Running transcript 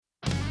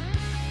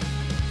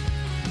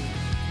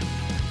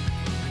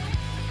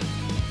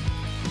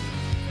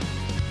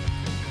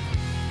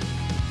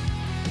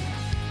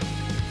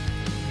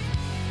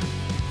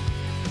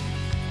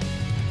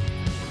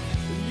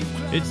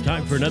It's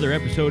time for another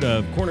episode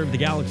of Corner of the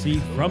Galaxy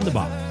from the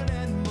Box,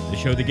 the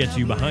show that gets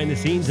you behind the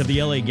scenes of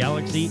the LA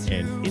Galaxy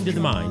and into the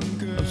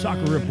minds of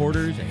soccer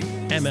reporters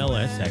and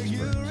MLS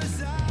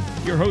experts.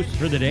 Your hosts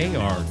for the day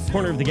are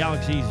Corner of the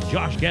Galaxy's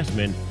Josh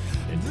Gessman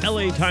and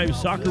LA Times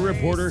soccer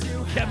reporter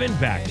Kevin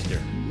Baxter.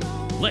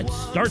 Let's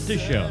start the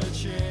show.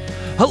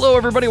 Hello,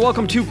 everybody.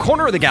 Welcome to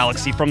Corner of the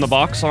Galaxy from the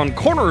Box on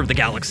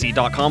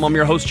cornerofthegalaxy.com. I'm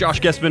your host, Josh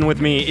Gessman.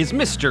 With me is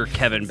Mr.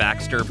 Kevin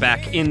Baxter,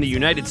 back in the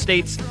United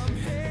States,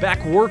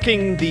 back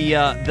working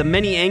the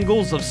many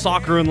angles of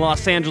soccer in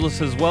Los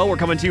Angeles as well. We're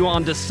coming to you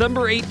on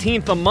December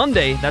 18th, a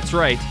Monday. That's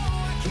right.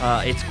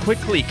 It's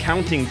quickly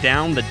counting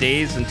down the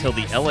days until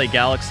the LA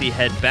Galaxy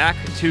head back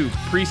to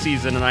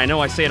preseason, and I know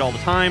I say it all the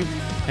time.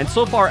 And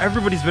so far,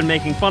 everybody's been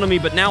making fun of me,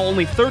 but now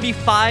only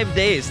 35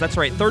 days. That's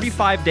right,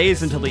 35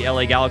 days until the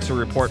LA Galaxy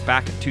report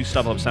back to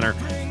StubHub Center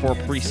for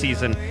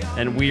preseason.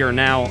 And we are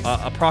now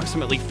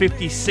approximately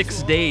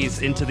 56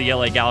 days into the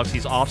LA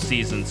Galaxy's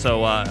offseason.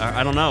 So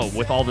I don't know,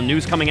 with all the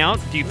news coming out,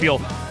 do you feel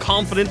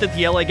confident that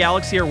the LA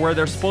Galaxy are where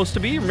they're supposed to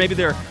be? Or maybe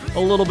they're a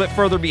little bit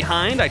further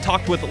behind? I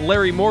talked with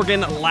Larry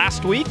Morgan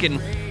last week,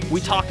 and we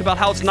talked about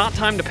how it's not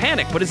time to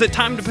panic. But is it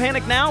time to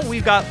panic now?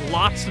 We've got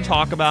lots to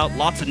talk about,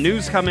 lots of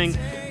news coming.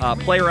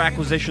 Player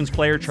acquisitions,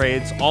 player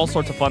trades, all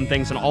sorts of fun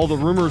things, and all the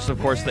rumors, of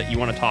course, that you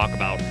want to talk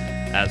about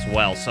as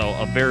well. So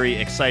a very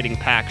exciting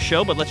packed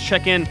show, but let's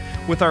check in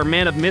with our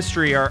man of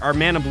mystery, our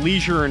man of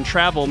leisure and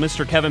travel,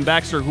 Mr. Kevin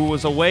Baxter, who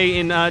was away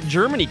in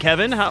Germany.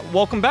 Kevin,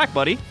 welcome back,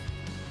 buddy.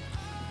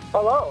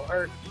 Hello,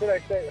 or should I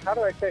say, how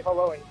do I say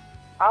hello?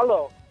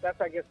 Hallo, that's,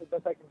 I guess, the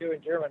best I can do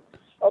in German.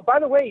 Oh, by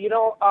the way, you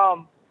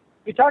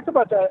talked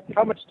about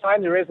how much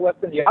time there is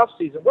left in the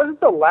off-season.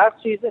 Wasn't the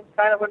last season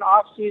kind of an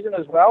off-season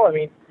as well? I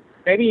mean,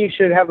 maybe you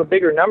should have a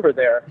bigger number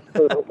there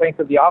for the length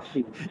of the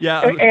offseason.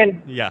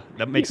 Yeah,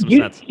 that makes some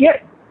sense.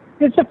 Yeah,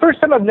 it's the first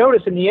time I've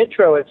noticed in the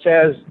intro it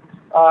says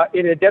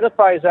it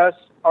identifies us,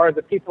 or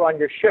the people on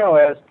your show,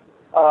 as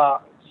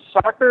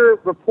soccer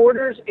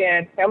reporters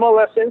and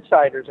MLS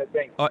insiders, I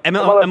think.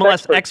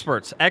 MLS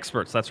experts.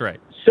 Experts, that's right.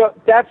 So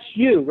that's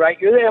you, right?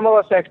 You're the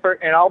MLS expert,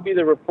 and I'll be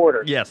the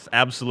reporter. Yes,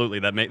 absolutely.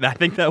 I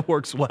think that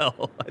works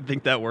well.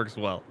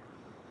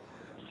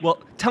 Well,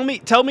 tell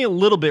me a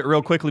little bit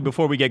real quickly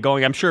before we get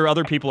going. I'm sure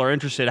other people are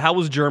interested. How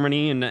was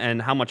Germany,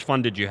 and how much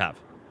fun did you have?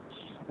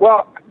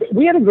 Well,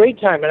 we had a great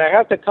time, and I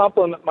have to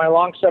compliment my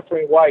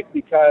long-suffering wife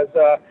because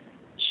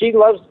she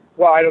loves,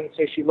 well, I don't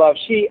say she loves,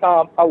 she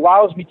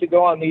allows me to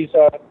go on these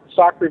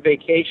soccer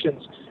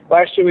vacations.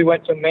 Last year we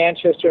went to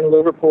Manchester and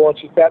Liverpool, and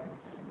she sat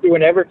through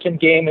an Everton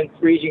game in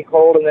freezing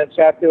cold, and then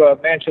sat through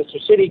a Manchester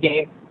City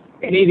game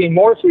in even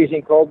more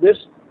freezing cold. This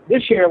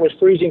year it was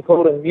freezing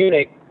cold in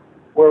Munich,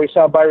 where we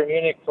saw Bayern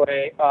Munich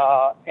play,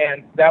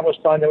 and that was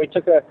fun. Then we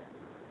took a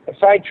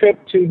side trip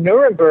to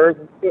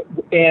Nuremberg,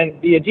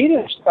 and the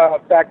Adidas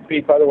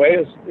factory, by the way,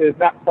 is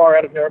not far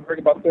out of Nuremberg,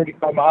 about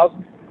 35 miles.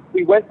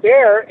 We went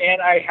there,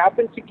 and I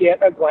happened to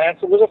get a glance.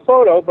 It was a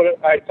photo, but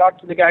I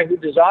talked to the guy who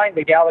designed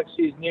the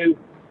Galaxy's new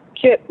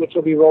kit, which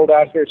will be rolled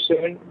out here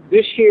soon.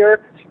 This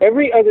year,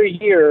 every other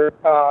year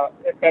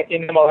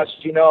in MLS, as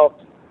you know,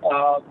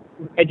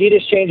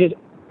 Adidas changes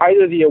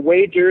either the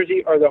away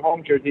jersey or the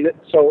home jersey.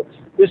 So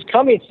this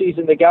coming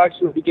season, the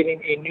Galaxy will be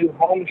getting a new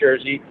home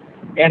jersey,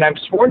 and I'm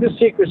sworn to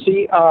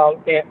secrecy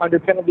under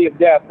penalty of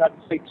death, not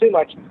to say too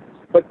much,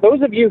 but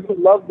those of you who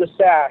love the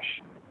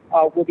sash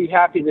will be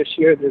happy this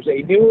year. There's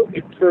a new,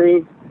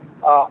 improved,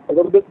 a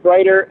little bit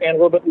brighter and a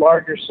little bit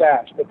larger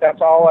sash, but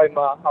that's all I'm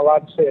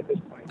allowed to say at this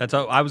point. That's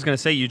all I was going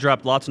to say. You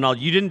dropped lots of knowledge.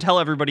 You didn't tell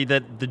everybody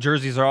that the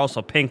jerseys are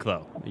also pink,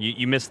 though.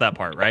 You missed that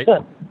part, right?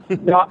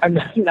 No, I'm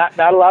not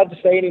allowed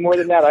to say any more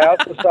than that. I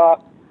also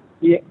saw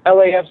the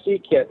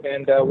LAFC kit,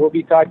 and we'll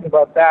be talking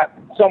about that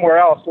somewhere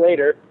else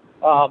later.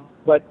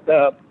 But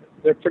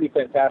they're pretty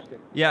fantastic.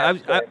 Yeah,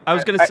 I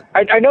was going to say...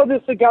 I know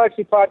this is a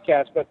Galaxy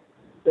podcast, but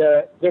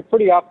they're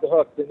pretty off the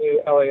hook, the new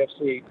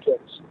LAFC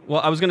kits. Well,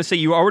 I was going to say,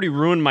 you already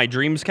ruined my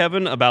dreams,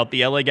 Kevin, about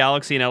the LA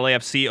Galaxy and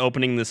LAFC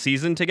opening the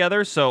season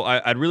together. So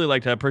I'd really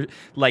like to,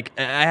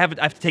 I have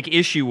to take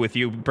issue with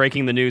you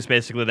breaking the news,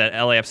 basically, that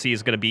LAFC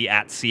is going to be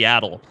at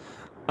Seattle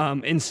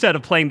instead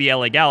of playing the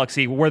LA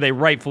Galaxy, where they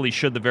rightfully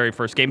should the very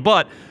first game.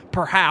 But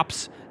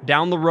perhaps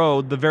down the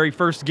road, the very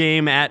first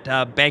game at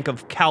Bank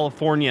of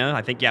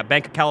California,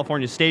 Bank of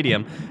California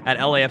Stadium at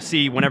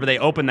LAFC, whenever they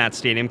open that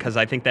stadium, because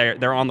I think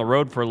they're on the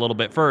road for a little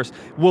bit first,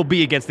 will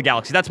be against the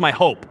Galaxy. That's my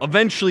hope.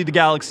 Eventually, the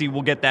Galaxy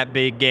will get that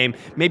big game.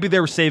 Maybe they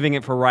were saving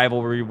it for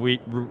rivalry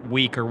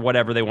week or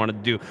whatever they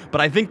wanted to do.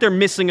 But I think they're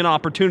missing an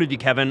opportunity,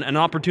 Kevin, an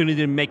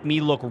opportunity to make me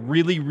look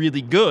really,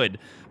 really good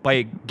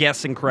by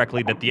guessing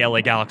correctly that the LA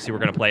Galaxy were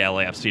going to play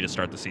LAFC to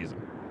start the season.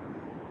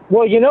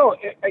 Well,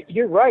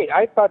 you're right.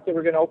 I thought they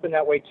were going to open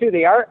that way, too.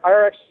 They are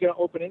actually going to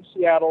open in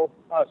Seattle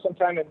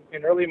sometime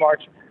in early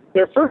March.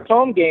 Their first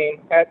home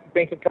game at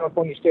Bank of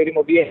California Stadium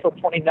will be April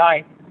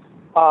 29th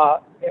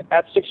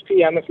at 6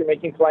 p.m. if you're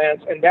making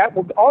plans, and that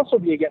will also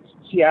be against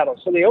Seattle.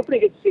 So they open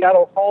against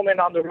Seattle home and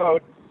on the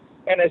road.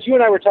 And as you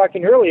and I were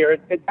talking earlier,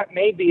 that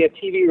may be a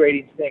TV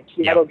ratings thing.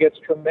 Seattle gets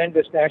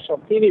tremendous national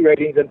TV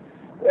ratings, and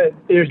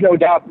there's no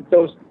doubt that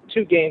those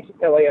two games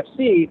at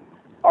LAFC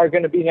are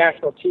going to be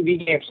national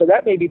TV games. So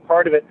that may be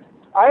part of it.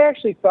 I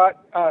actually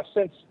thought,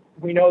 since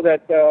we know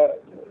that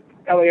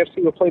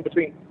LAFC will play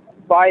between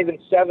 5 and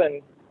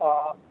 7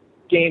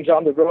 games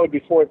on the road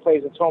before it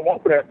plays its home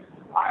opener,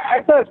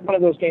 I thought one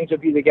of those games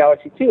would be the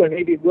Galaxy too, and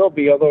maybe it will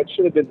be, although it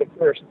should have been the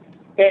first.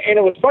 And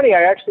it was funny,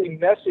 I actually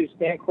messaged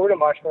Dan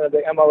Kordemosh, one of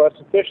the MLS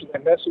officials. I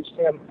messaged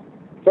him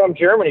from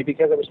Germany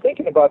because I was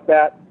thinking about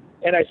that,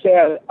 and I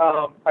said,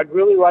 I'd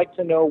really like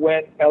to know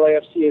when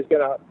LAFC is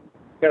going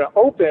to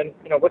open,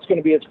 what's going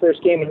to be its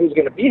first game and who's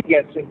going to be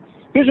against it.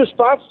 His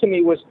response to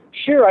me was,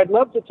 sure, I'd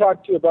love to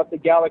talk to you about the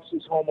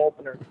Galaxy's home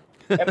opener.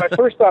 And my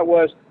first thought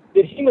was,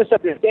 did he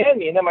misunderstand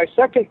me? And then my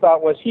second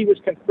thought was he was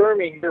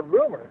confirming your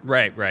rumor.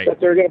 Right. That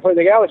they're going to play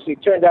the Galaxy.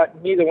 It turned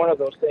out neither one of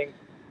those things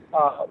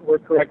were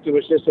correct. It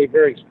was just a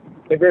very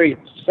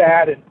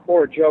sad and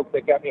poor joke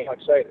that got me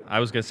excited. I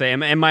was going to say,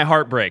 and my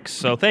heart breaks.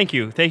 So thank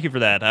you for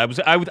that.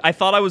 I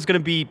thought I was going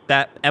to be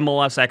that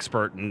MLS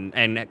expert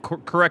and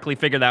correctly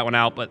figure that one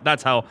out, but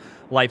that's how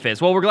life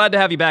is. Well, we're glad to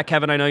have you back,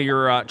 Kevin. I know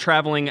you're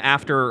traveling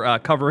after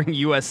covering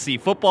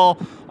USC football.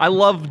 I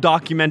love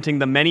documenting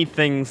the many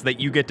things that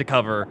you get to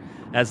cover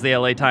as the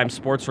LA Times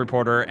sports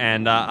reporter,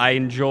 and I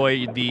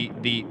enjoy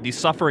the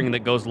suffering that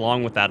goes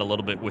along with that a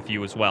little bit with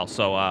you as well.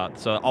 So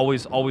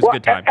always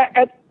good time.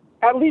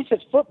 At least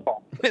it's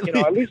football.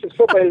 At least it's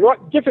football. It's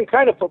a different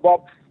kind of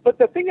football. But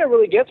the thing that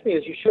really gets me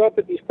is you show up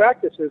at these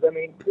practices. I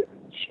mean,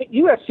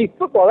 USC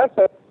football, that's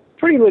a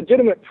pretty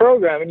legitimate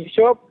program. And you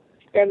show up,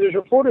 and there's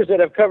reporters that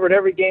have covered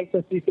every game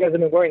since these guys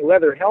have been wearing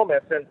leather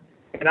helmets.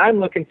 And I'm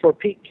looking for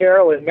Pete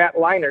Carroll and Matt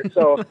Leinart.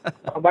 So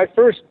my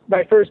first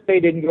day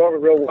didn't go over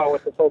real well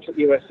with the folks at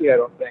USC, I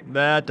don't think.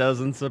 That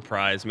doesn't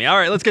surprise me. All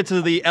right, let's get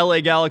to the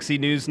LA Galaxy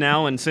news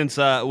now. And since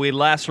we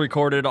last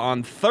recorded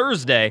on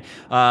Thursday,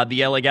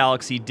 the LA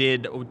Galaxy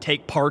did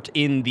take part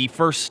in the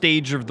first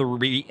stage of the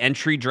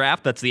re-entry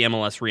draft. That's the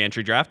MLS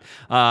re-entry draft.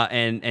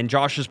 And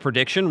Josh's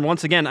prediction,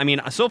 once again, I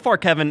mean, so far,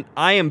 Kevin,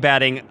 I am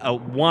batting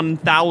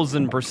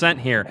 1,000%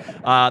 here.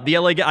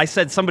 I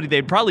said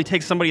they'd probably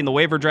take somebody in the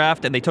waiver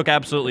draft, and they took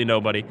absolutely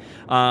nobody.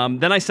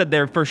 Then I said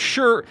there for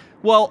sure.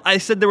 Well, I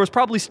said there was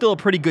probably still a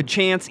pretty good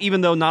chance, even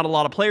though not a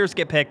lot of players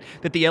get picked,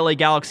 that the LA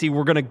Galaxy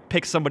were going to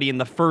pick somebody in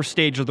the first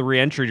stage of the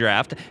re-entry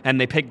draft,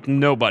 and they picked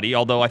nobody,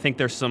 although I think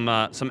there's some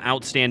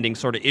outstanding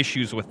sort of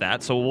issues with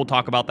that, so we'll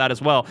talk about that as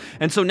well.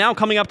 And so now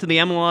coming up to the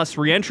MLS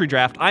re-entry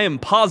draft, I am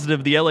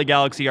positive the LA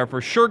Galaxy are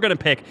for sure going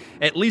to pick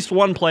at least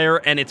one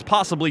player, and it's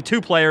possibly two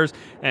players,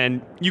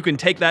 and you can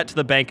take that to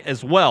the bank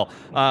as well.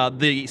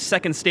 The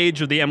second stage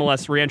of the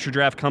MLS re-entry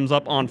draft comes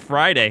up on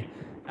Friday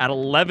at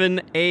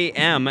 11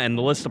 a.m., and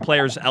the list of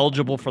players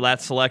eligible for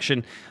that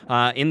selection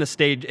in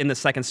the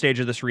second stage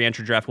of this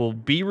re-entry draft will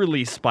be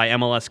released by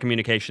MLS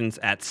Communications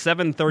at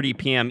 7:30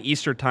 p.m.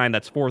 Eastern Time.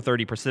 That's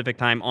 4:30 Pacific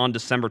Time on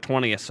December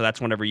 20th, so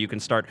that's whenever you can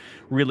start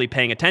really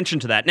paying attention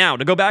to that. Now,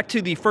 to go back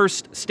to the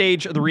first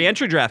stage of the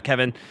re-entry draft,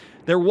 Kevin,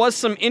 there was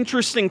some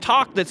interesting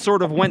talk that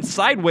sort of went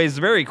sideways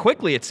very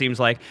quickly, it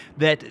seems like,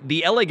 that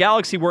the LA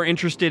Galaxy were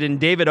interested in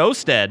David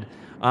Ousted.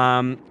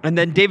 And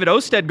then David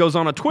Ousted goes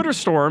on a Twitter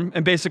storm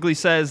and basically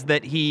says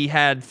that he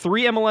had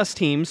 3 MLS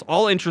teams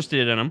all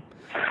interested in him,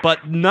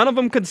 but none of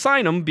them could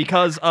sign him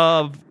because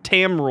of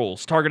TAM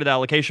rules, targeted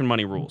allocation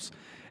money rules.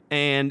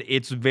 And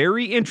it's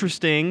very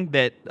interesting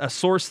that a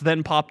source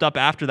then popped up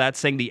after that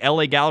saying the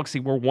LA Galaxy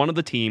were one of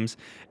the teams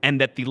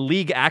and that the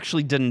league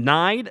actually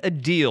denied a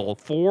deal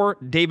for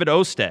David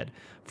Ousted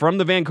from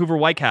the Vancouver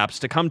Whitecaps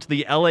to come to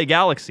the LA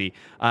Galaxy.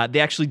 They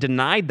actually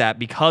denied that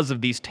because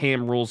of these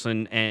TAM rules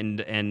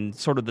and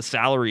sort of the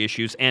salary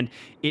issues. And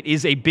it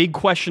is a big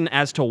question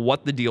as to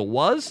what the deal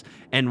was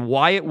and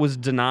why it was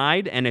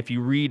denied. And if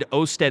you read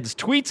Ousted's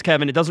tweets,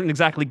 Kevin, it doesn't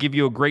exactly give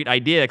you a great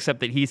idea,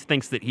 except that he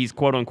thinks that he's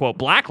quote-unquote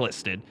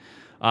blacklisted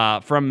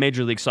from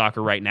Major League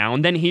Soccer right now.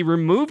 And then he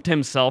removed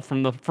himself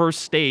from the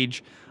first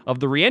stage of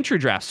the re-entry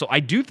draft. So I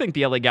do think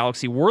the LA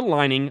Galaxy were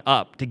lining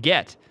up to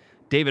get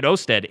David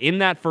Ousted in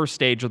that first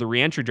stage of the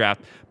re-entry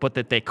draft, but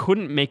that they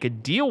couldn't make a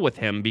deal with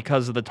him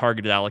because of the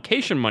targeted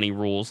allocation money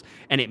rules.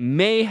 And it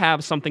may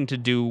have something to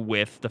do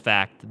with the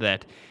fact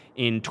that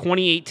in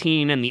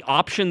 2018 and the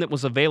option that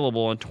was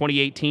available in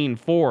 2018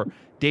 for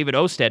David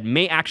Ousted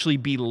may actually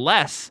be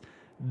less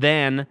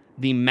than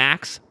the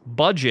max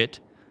budget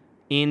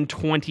in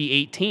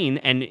 2018.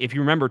 And if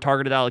you remember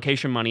targeted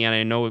allocation money, and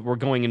I know we're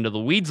going into the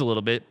weeds a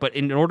little bit, but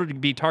in order to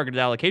be targeted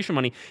allocation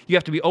money, you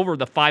have to be over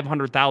the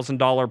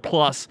 $500,000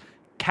 plus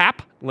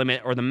cap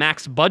limit or the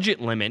max budget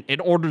limit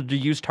in order to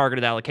use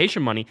targeted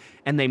allocation money,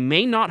 and they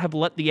may not have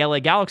let the LA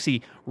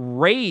Galaxy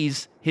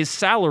raise his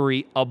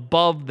salary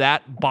above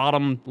that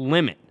bottom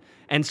limit.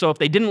 And so if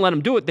they didn't let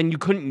him do it, then you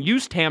couldn't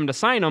use TAM to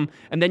sign him,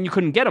 and then you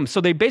couldn't get him.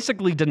 So they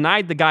basically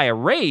denied the guy a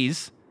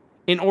raise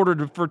in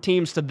order for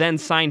teams to then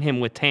sign him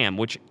with TAM,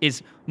 which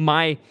is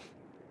my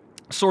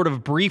sort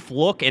of brief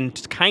look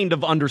and kind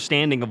of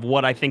understanding of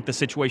what I think the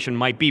situation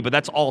might be. But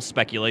that's all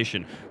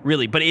speculation,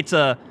 really. But it's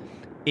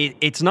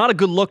it's not a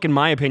good look, in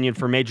my opinion,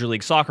 for Major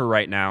League Soccer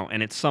right now,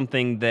 and it's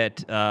something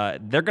that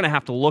they're going to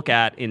have to look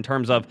at in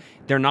terms of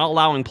they're not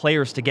allowing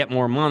players to get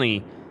more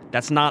money.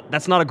 That's not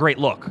a great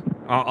look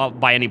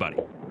by anybody.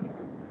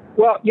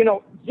 Well,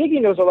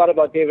 Ziggy knows a lot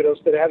about David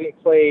Ousted, having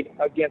played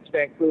against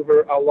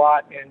Vancouver a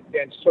lot,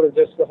 and sort of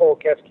just the whole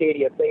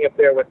Cascadia thing up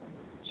there with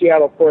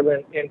Seattle,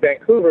 Portland, and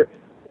Vancouver.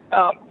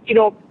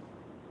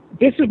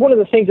 This is one of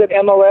the things that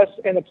MLS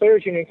and the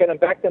Players Union kind of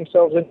backed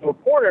themselves into a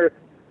corner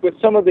with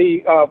some of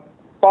the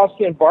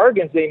Faustian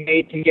bargains they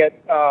made to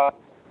get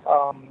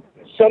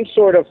some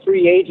sort of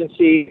free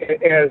agency,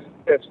 as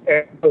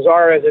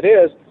bizarre as it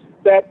is,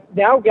 that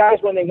now guys,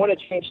 when they want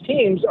to change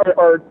teams,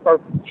 or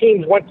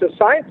teams want to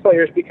sign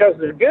players because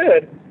they're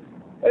good,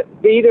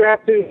 they either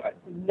have to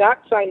not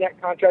sign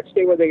that contract,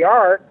 stay where they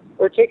are,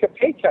 or take a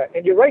pay cut.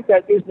 And you're right,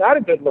 that is not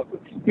a good look.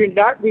 You're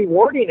not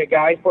rewarding a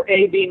guy for,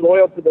 A, being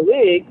loyal to the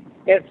league,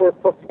 and for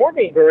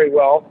performing very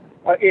well.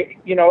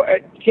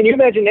 Can you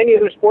imagine any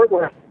other sport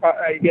where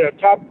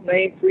top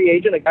name free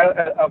agent, a guy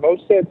of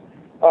Ousted's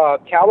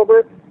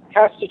caliber,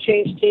 has to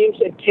change teams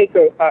and take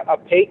a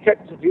pay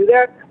cut to do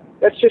that?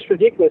 That's just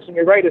ridiculous. And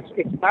you're right, it's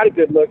not a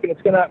good look, and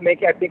it's going to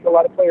make, I think, a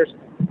lot of players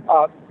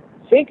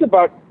think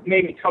about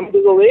maybe coming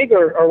to the league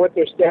or what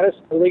their status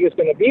in the league is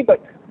going to be.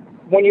 But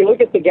when you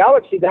look at the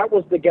Galaxy, that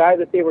was the guy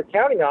that they were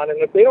counting on. And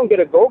if they don't get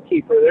a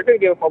goalkeeper, they're going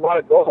to give up a lot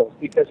of goals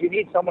because you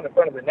need someone in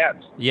front of the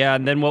nets. Yeah,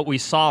 and then what we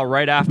saw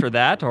right after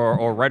that,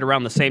 or right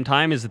around the same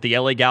time, is that the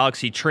LA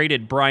Galaxy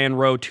traded Brian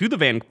Rowe to the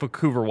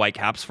Vancouver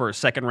Whitecaps for a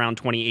second-round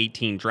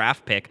 2018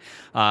 draft pick.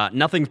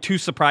 Nothing too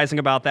surprising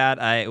about that.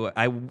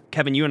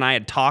 Kevin, you and I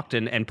had talked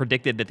and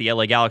predicted that the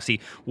LA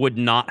Galaxy would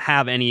not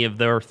have any of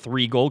their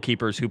three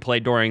goalkeepers who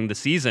played during the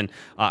season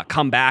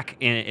come back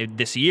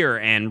this year,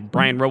 and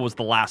Brian Rowe was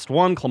the last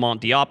one.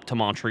 Clement Diop to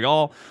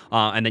Montreal,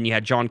 and then you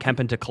had John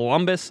Kempen to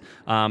Columbus,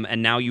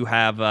 and now you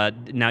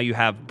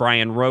have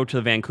Brian Rowe to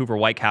the Vancouver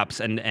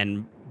Whitecaps,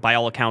 and by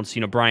all accounts,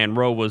 Brian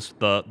Rowe was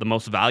the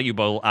most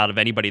valuable out of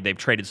anybody they've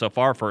traded so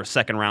far for a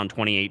second round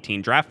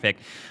 2018 draft pick.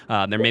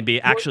 There may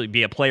be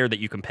a player that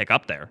you can pick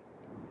up there.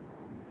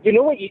 You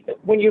know what?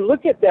 When you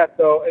look at that,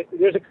 though,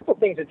 there's a couple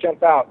things that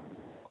jump out.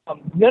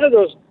 None of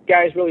those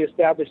guys really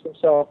established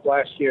themselves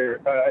last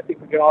year. I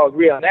think we can all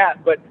agree on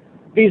that, but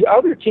these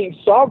other teams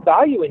saw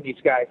value in these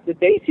guys. Did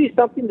they see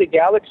something the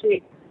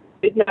Galaxy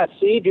did not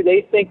see? Do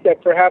they think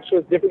that perhaps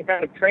with different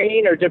kind of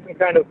training or different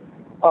kind of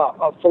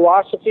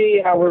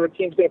philosophy, however a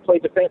team's going to play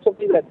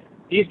defensively, that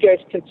these guys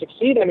can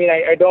succeed? I mean,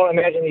 I don't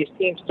imagine these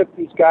teams took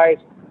these guys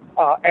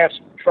as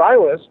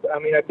trialists. I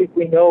mean, I think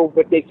we know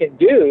what they can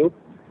do.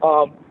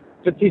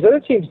 But these other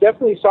teams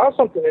definitely saw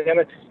something in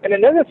them. And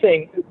another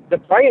thing, the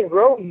Brian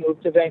Rowe move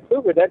to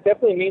Vancouver, that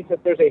definitely means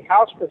that there's a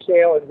house for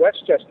sale in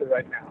Westchester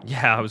right now.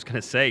 Yeah, I was going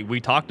to say,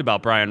 we talked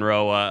about Brian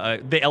Rowe.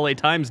 The LA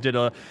Times did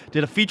a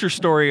feature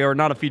story, or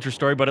not a feature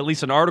story, but at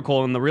least an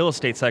article in the real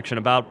estate section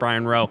about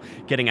Brian Rowe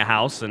getting a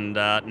house, and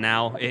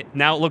now it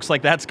looks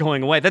like that's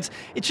going away. It's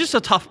just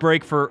a tough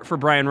break for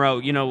Brian Rowe.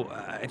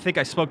 I think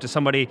I spoke to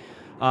somebody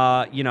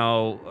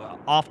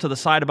off to the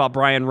side about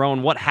Brian Rowe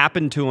and what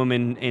happened to him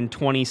in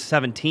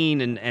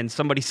 2017, and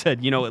somebody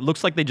said, it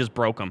looks like they just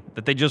broke him,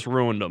 that they just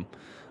ruined him.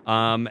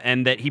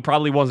 And that he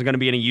probably wasn't going to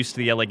be any use to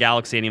the LA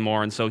Galaxy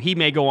anymore. And so he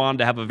may go on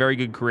to have a very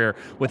good career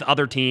with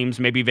other teams,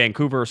 maybe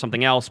Vancouver or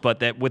something else, but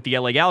that with the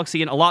LA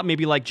Galaxy, and a lot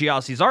maybe like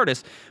Giassi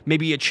Zardes,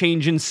 maybe a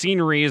change in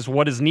scenery is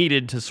what is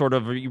needed to sort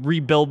of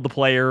rebuild the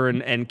player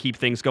and keep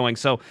things going.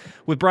 So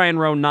with Brian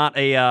Rowe, not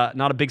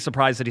a big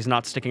surprise that he's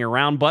not sticking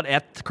around, but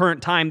at the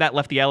current time, that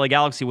left the LA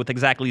Galaxy with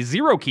exactly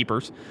 0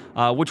 keepers,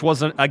 which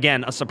wasn't,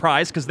 again, a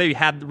surprise because they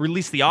had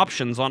released the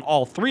options on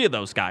all 3 of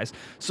those guys.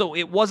 So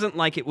it wasn't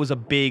like it was a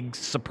big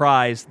surprise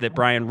that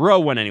Brian Rowe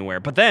went anywhere.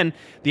 But then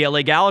the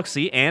LA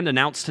Galaxy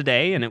announced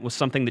today, and it was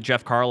something that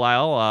Jeff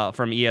Carlisle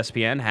from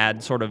ESPN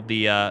had sort of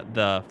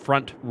the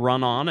front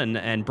run on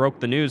and broke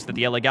the news that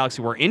the LA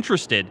Galaxy were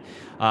interested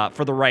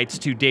for the rights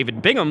to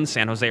David Bingham,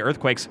 San Jose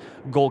Earthquakes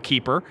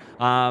goalkeeper.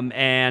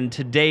 And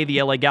today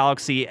the LA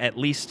Galaxy at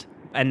least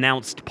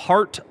announced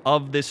part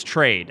of this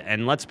trade.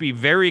 And let's be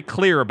very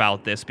clear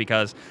about this,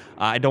 because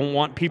I don't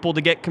want people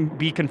to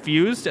be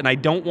confused, and I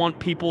don't want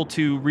people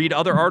to read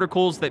other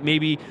articles that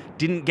maybe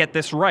didn't get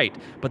this right.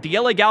 But the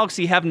LA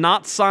Galaxy have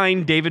not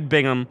signed David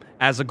Bingham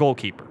as a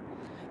goalkeeper.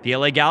 The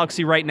LA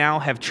Galaxy right now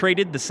have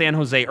traded the San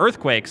Jose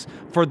Earthquakes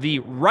for the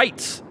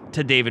rights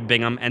to David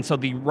Bingham, and so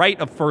the right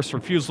of first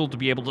refusal to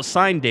be able to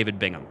sign David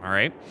Bingham, all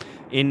right?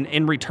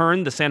 In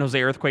return, the San Jose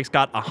Earthquakes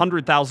got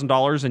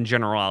 $100,000 in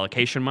general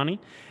allocation money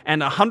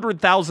and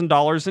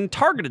 $100,000 in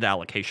targeted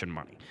allocation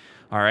money.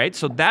 All right,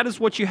 so that is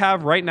what you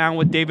have right now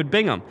with David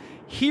Bingham.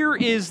 Here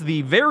is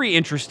the very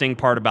interesting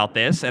part about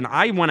this, and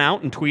I went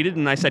out and tweeted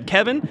and I said,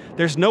 Kevin,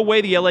 there's no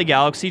way the LA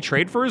Galaxy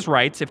trade for his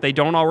rights if they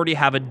don't already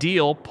have a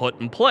deal put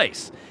in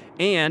place.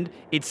 And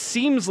it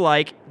seems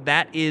like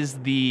that is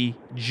the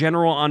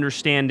general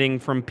understanding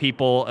from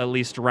people, at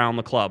least around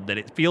the club, that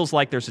it feels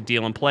like there's a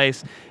deal in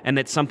place and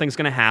that something's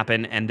going to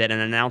happen and that an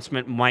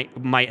announcement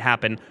might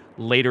happen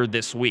later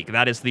this week.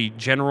 That is the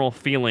general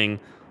feeling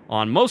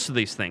on most of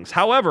these things.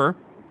 However,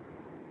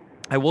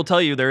 I will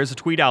tell you, there is a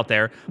tweet out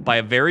there by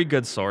a very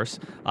good source,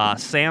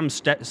 Sam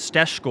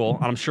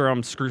Steshkul. I'm sure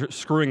I'm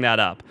screwing that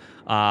up.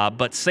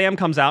 But Sam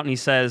comes out and he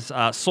says,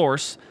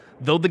 source,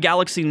 though the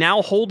Galaxy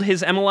now hold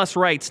his MLS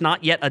rights,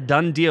 not yet a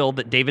done deal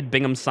that David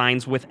Bingham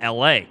signs with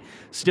LA.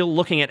 Still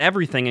looking at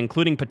everything,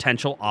 including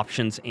potential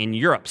options in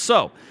Europe.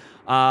 So,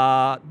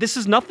 this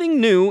is nothing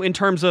new in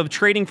terms of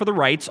trading for the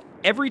rights.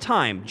 Every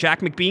time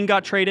Jack McBean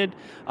got traded,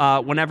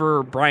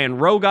 whenever Brian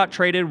Rowe got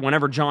traded,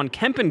 whenever John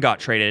Kempen got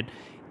traded,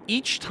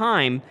 each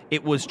time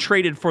it was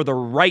traded for the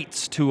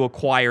rights to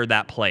acquire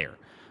that player.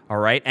 All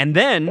right, and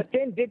then... But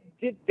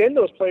then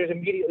those players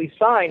immediately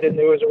signed, and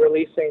there was a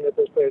release saying that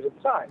those players had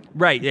signed.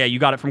 Right, yeah, you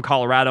got it from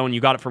Colorado, and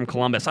you got it from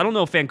Columbus. I don't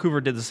know if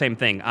Vancouver did the same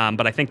thing,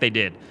 but I think they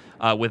did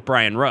with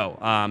Brian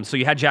Rowe. So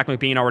you had Jack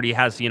McBean already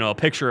has, a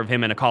picture of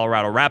him in a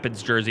Colorado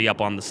Rapids jersey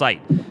up on the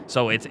site.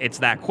 So it's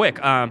that quick.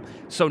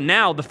 So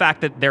now the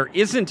fact that there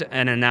isn't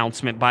an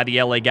announcement by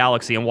the LA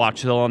Galaxy, and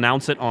watch, they'll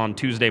announce it on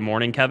Tuesday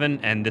morning, Kevin,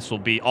 and this will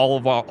be all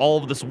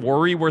of this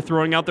worry we're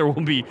throwing out there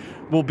will be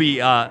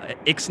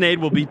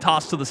ixnayed, will be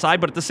tossed to the side.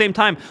 But at the same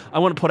time, I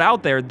want to put out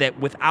there that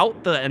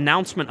without the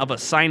announcement of a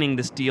signing,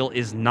 this deal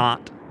is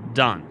not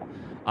done.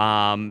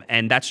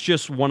 And that's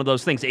just one of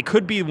those things. It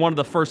could be one of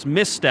the first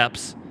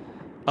missteps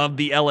of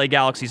the LA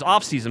Galaxy's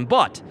offseason,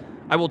 but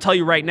I will tell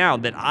you right now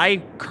that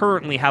I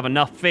currently have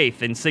enough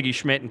faith in Sigi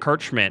Schmidt and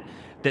Kurt Schmidt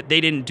that they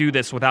didn't do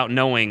this without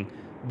knowing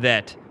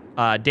that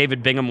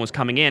David Bingham was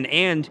coming in.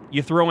 And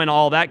you throw in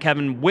all that,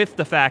 Kevin, with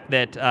the fact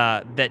that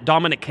that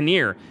Dominic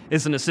Kinnear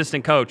is an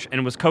assistant coach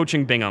and was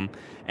coaching Bingham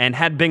and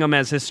had Bingham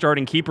as his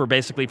starting keeper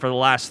basically for the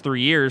last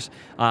 3 years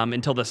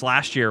until this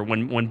last year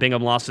when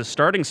Bingham lost his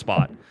starting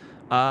spot.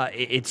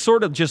 It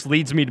sort of just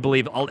leads me to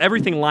believe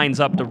everything lines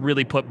up to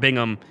really put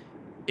Bingham,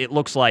 it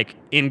looks like,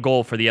 in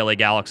goal for the LA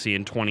Galaxy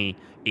in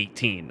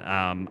 2018.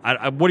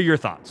 What are your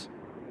thoughts?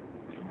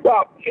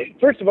 Well,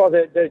 first of all,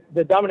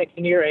 the Dominic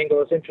Kinnear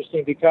angle is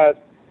interesting because,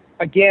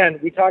 again,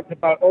 we talked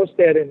about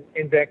Osted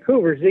in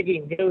Vancouver.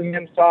 Ziggy knew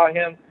him, saw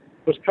him,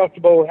 was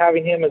comfortable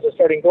having him as a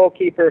starting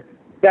goalkeeper.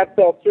 That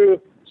fell through.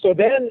 So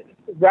then,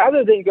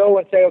 rather than go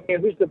and say, okay,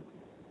 who's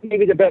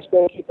maybe the best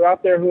goalkeeper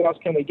out there, who else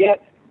can we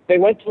get? They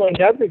went to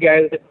another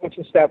guy that the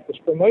coaching staff was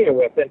familiar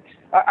with. And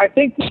I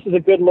think this is a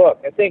good look.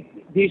 I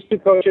think these two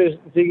coaches,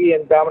 Ziggy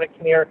and Dominic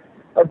Kinnear,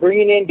 are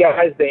bringing in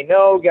guys they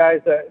know,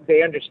 guys that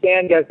they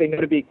understand, guys they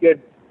know to be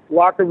good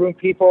locker room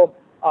people,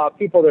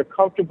 people they're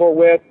comfortable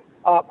with.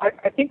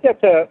 I think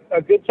that's a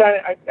good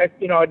sign.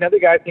 Another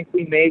guy I think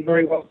we may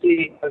very well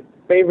see, a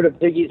favorite of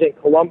Ziggy's in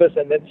Columbus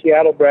and then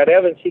Seattle, Brad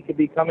Evans. He could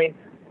be coming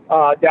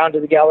down to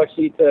the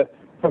Galaxy to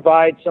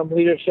provide some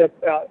leadership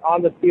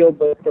on the field,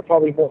 but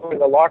probably more in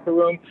the locker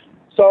room.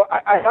 So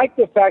I like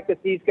the fact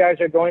that these guys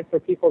are going for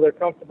people they're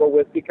comfortable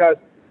with, because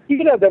you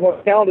can have the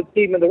most talented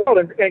team in the world.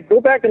 And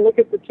go back and look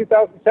at the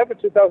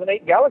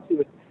 2007-2008 Galaxy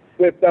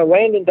with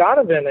Landon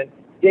Donovan and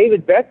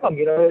David Beckham.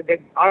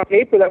 On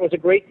paper, that was a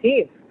great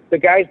team. The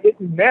guys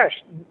didn't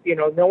mesh.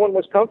 No one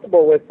was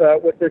comfortable with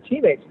their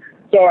teammates.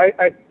 So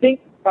I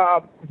think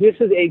this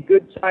is a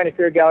good sign, if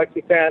you're a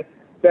Galaxy fan,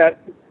 that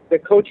the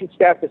coaching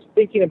staff is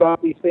thinking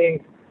about these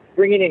things,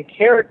 bringing in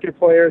character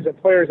players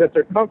and players that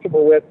they're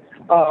comfortable with.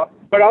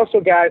 But also,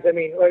 guys,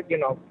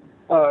 Bingham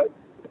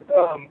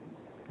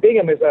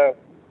is a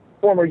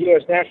former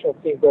U.S. national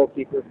team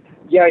goalkeeper.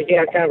 Yeah, he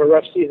had kind of a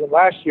rough season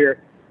last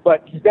year,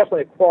 but he's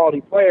definitely a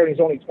quality player, and he's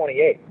only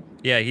 28.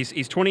 Yeah,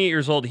 he's 28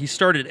 years old. He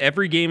started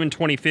every game in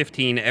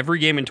 2015, every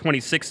game in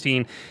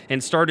 2016,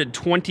 and started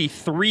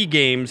 23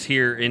 games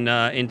here in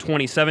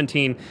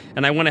 2017.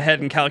 And I went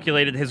ahead and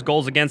calculated his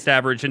goals against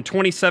average. In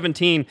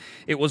 2017,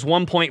 it was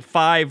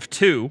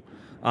 1.52.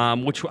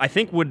 Which I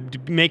think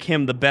would make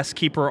him the best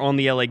keeper on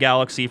the LA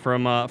Galaxy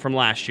from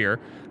last year.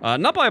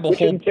 Not by a whole...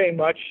 Shouldn't say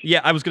much.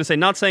 Yeah, I was going to say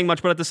not saying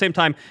much, but at the same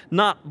time,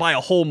 not by a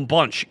whole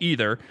bunch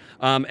either.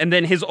 And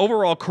then his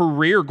overall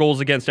career goals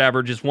against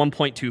average is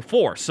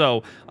 1.24.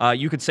 So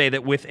you could say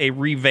that with a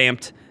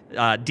revamped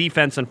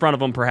defense in front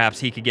of him, perhaps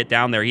he could get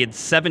down there. He had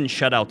 7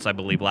 shutouts, I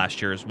believe,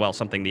 last year as well,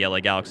 something the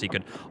LA Galaxy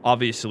could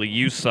obviously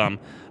use some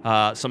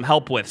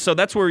help with. So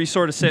that's where you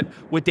sort of sit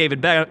with David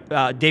Bingham.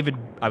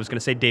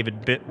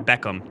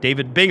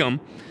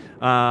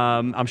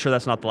 I'm sure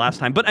that's not the last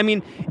time. But,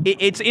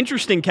 it's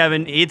interesting,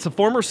 Kevin. It's a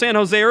former San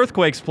Jose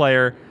Earthquakes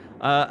player.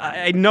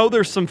 I know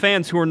there's some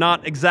fans who are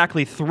not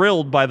exactly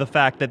thrilled by the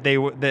fact that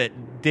that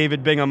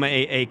David Bingham,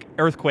 a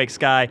Earthquakes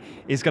guy,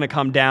 is going to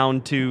come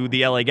down to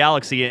the LA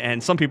Galaxy,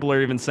 and some people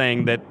are even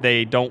saying that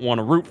they don't want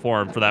to root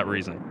for him for that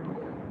reason.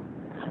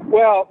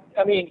 Well,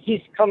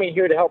 he's coming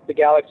here to help the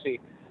Galaxy.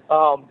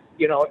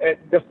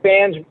 The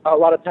fans a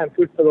lot of times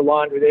root for the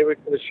laundry, they root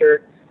for the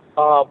shirt.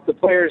 The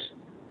players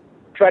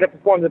try to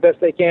perform the best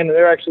they can, and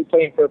they're actually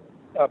playing for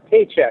a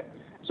paycheck.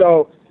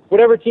 So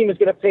whatever team is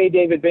going to pay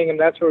David Bingham,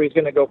 that's where he's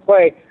going to go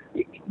play.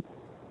 But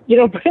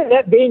in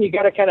that vein, you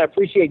got to kind of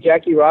appreciate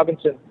Jackie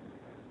Robinson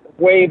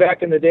way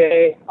back in the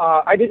day.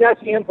 I did not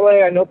see him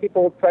play. I know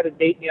people try to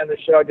date me on the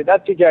show. I did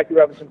not see Jackie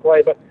Robinson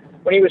play, but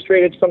when he was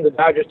traded from the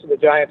Dodgers to the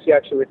Giants, he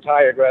actually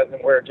retired rather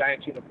than wear a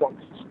Giants uniform.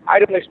 I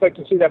don't expect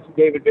to see that from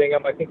David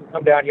Bingham. I think he'll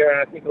come down here, and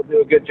I think he'll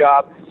do a good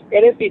job.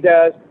 And if he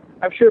does,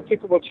 I'm sure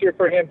people will cheer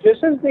for him,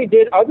 just as they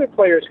did other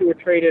players who were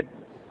traded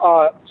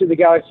to the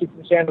Galaxy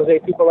from San Jose.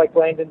 People like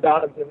Landon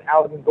Donovan and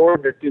Alan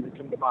Gordon are two that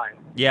come to mind.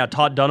 Yeah,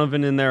 Todd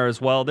Donovan in there as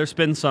well. There's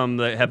been some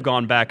that have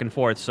gone back and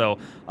forth, so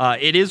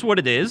it is what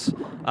it is.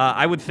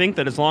 I would think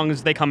that as long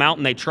as they come out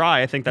and they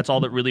try, I think that's all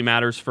that really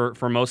matters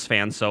for most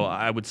fans. So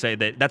I would say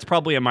that that's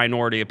probably a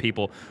minority of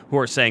people who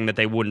are saying that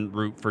they wouldn't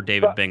root for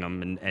David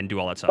Bingham and do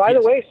all that stuff. By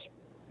the way,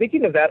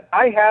 speaking of that,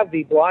 I have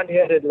the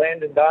blonde-headed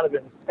Landon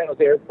Donovan San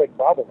Jose Earthquake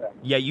bobblehead.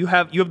 Yeah, you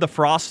have the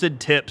frosted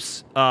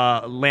tips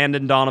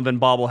Landon Donovan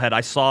bobblehead.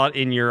 I saw it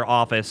in your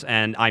office,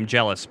 and I'm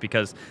jealous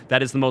because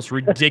that is the most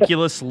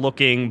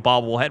ridiculous-looking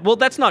bobblehead. Well,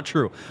 that's not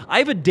true. I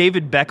have a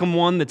David Beckham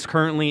one that's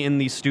currently in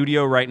the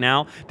studio right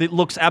now that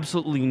looks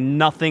absolutely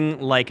nothing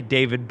like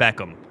David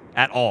Beckham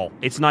at all.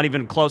 It's not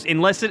even close.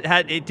 Unless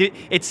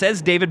it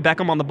says David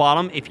Beckham on the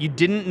bottom. If you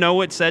didn't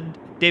know it said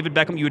David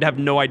Beckham, you would have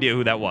no idea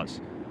who that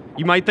was.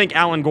 You might think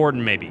Alan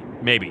Gordon,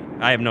 maybe.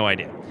 I have no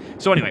idea.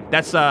 So anyway,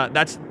 that's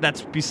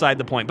beside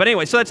the point. But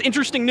anyway, so that's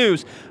interesting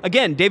news.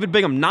 Again, David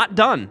Bingham, not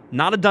done.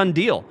 Not a done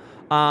deal.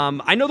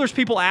 I know there's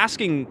people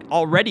asking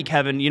already,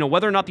 Kevin,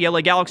 whether or not the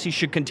LA Galaxy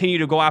should continue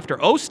to go after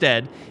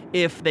Osted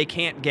if they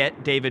can't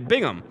get David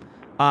Bingham.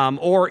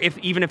 Or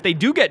even if they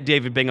do get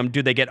David Bingham,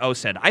 do they get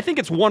Osted? I think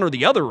it's one or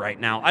the other right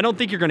now. I don't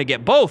think you're going to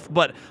get both,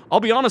 but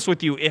I'll be honest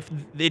with you. If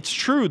it's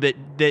true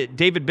that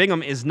David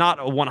Bingham is not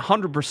a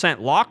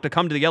 100% lock to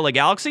come to the LA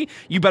Galaxy,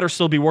 you better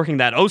still be working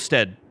that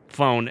Osted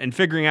phone and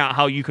figuring out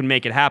how you can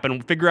make it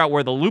happen. Figure out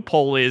where the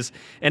loophole is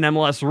in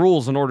MLS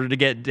rules in order to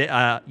get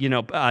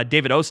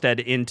David Osted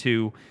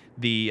into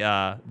the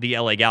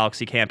LA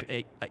Galaxy camp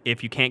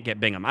if you can't get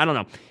Bingham. I don't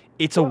know.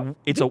 It's a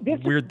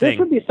weird thing. This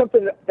would be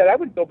something that I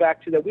would go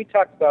back to that we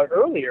talked about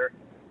earlier,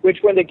 which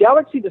when the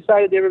Galaxy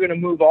decided they were going to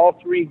move all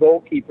three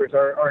goalkeepers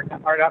or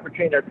not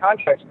retain their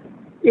contracts,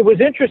 it was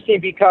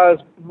interesting because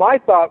my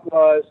thought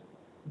was,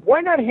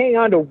 why not hang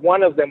on to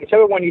one of them,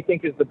 whichever one you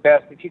think is the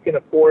best, if you can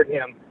afford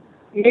him.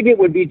 Maybe it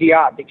would be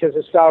Diop because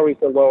his salary is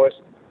the lowest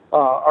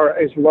or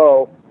is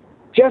low,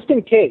 just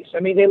in case.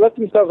 I mean, they left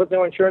themselves with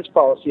no insurance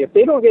policy. If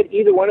they don't get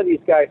either one of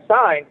these guys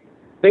signed,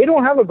 they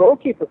don't have a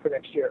goalkeeper for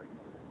next year.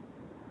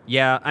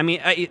 Yeah, I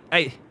mean,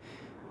 I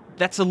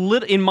that's a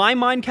little, in my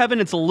mind, Kevin,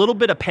 it's a little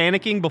bit of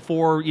panicking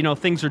before,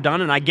 things are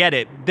done, and I get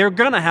it. They're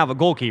going to have a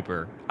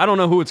goalkeeper. I don't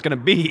know who it's going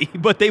to be,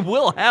 but they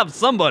will have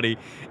somebody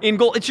in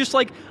goal. It's just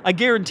like, I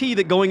guarantee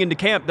that going into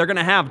camp, they're going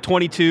to have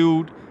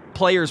 22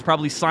 players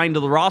probably signed to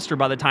the roster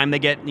by the time they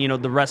get,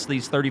 the rest of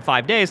these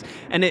 35 days.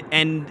 And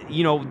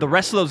the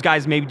rest of those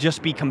guys may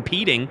just be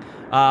competing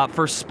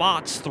for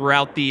spots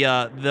throughout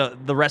the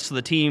rest of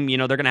the team.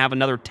 They're going to have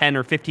another 10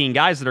 or 15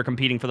 guys that are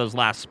competing for those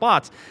last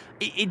spots.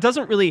 It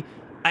doesn't really,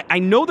 I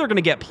know they're going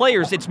to get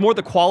players. It's more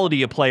the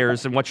quality of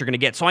players and what you're going to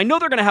get. So I know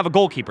they're going to have a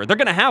goalkeeper. They're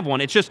going to have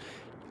one. It's just,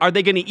 are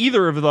they going to,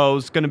 either of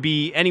those going to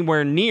be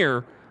anywhere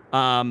near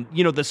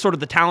the sort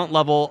of the talent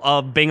level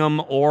of Bingham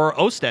or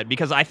Osted?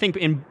 Because I think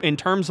in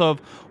terms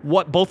of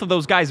what both of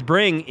those guys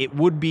bring, it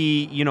would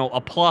be, a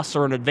plus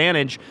or an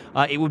advantage.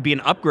 It would be an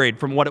upgrade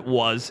from what it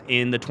was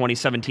in the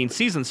 2017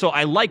 season. So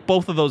I like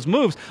both of those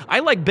moves.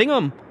 I like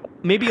Bingham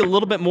maybe a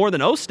little bit more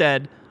than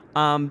Osted.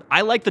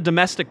 I like the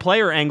domestic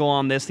player angle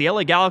on this. The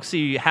LA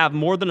Galaxy have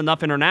more than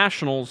enough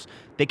internationals.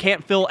 They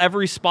can't fill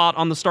every spot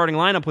on the starting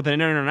lineup with an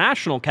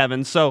international,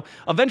 Kevin. So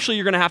eventually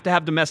you're going to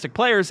have domestic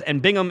players.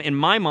 And Bingham, in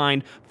my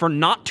mind, for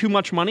not too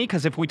much money,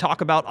 because if we talk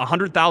about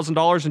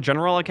 $100,000 in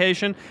general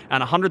allocation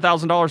and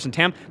 $100,000 in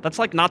TAM, that's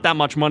like not that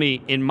much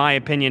money, in my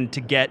opinion, to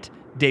get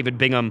David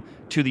Bingham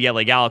to the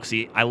LA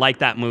Galaxy. I like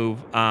that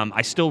move.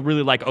 I still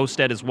really like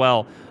Osted as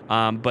well.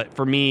 But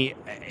for me,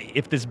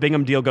 if this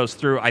Bingham deal goes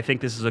through, I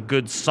think this is a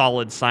good,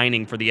 solid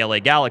signing for the LA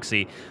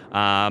Galaxy.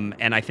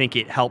 And I think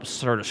it helps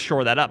sort of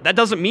shore that up. That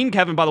doesn't mean,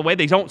 Kevin, by the way,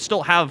 they don't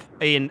still have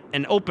an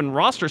open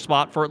roster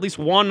spot for at least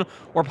one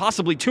or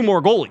possibly two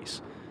more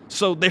goalies.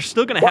 So they're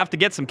still going to have to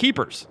get some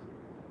keepers.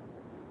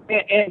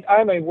 And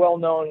I'm a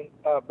well-known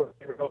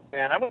Brian Rowe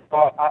fan. I'm going to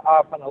go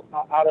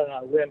out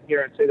on a limb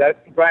here and say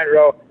that Brian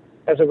Rowe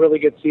has a really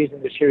good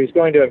season this year. He's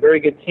going to a very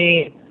good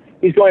team.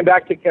 He's going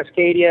back to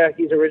Cascadia.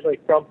 He's originally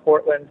from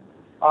Portland.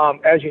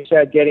 As you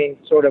said, getting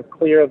sort of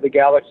clear of the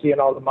Galaxy and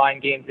all the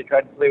mind games they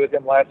tried to play with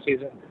him last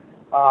season.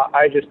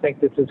 I just think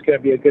this is going to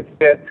be a good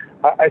fit.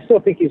 I still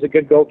think he's a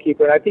good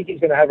goalkeeper, and I think he's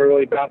going to have a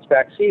really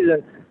bounce-back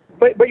season.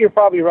 But you're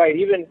probably right.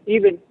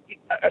 Even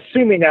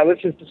assuming now,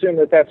 let's just assume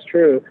that that's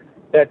true,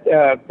 that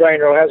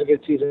Brian Rowe has a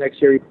good season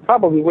next year, he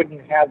probably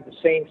wouldn't have the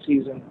same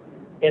season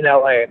in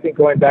LA. I think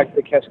going back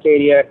to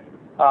Cascadia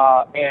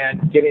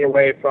and getting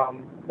away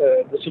from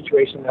the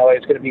situation in LA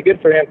is going to be good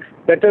for him.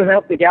 That doesn't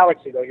help the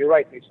Galaxy, though. You're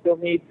right. They still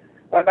need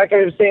like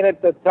I was saying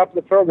at the top of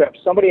the program,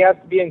 somebody has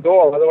to be in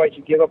goal. Otherwise,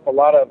 you give up a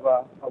lot of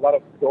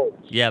goals.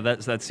 Yeah,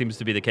 that seems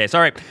to be the case.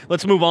 All right,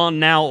 let's move on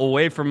now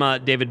away from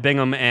David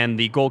Bingham and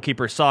the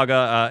goalkeeper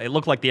saga. It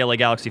looked like the LA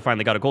Galaxy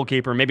finally got a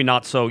goalkeeper. Maybe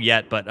not so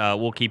yet, but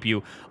we'll keep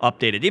you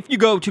updated. If you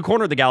go to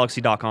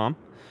cornerofthegalaxy.com,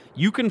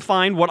 you can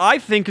find what I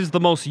think is the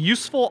most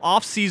useful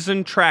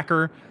off-season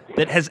tracker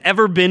that has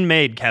ever been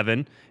made,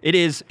 Kevin. It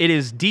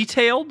is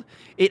detailed.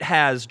 It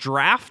has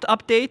draft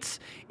updates.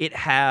 It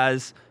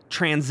has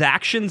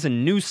transactions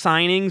and new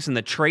signings and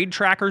the trade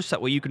trackers, so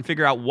that way you can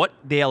figure out what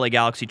the LA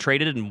Galaxy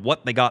traded and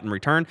what they got in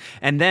return.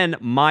 And then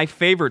my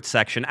favorite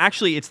section,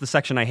 actually it's the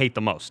section I hate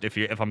the most,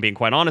 if I'm being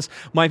quite honest.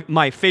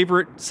 My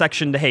favorite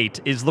section to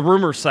hate is the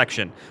rumors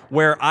section,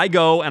 where I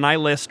go and I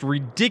list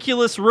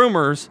ridiculous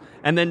rumors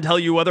and then tell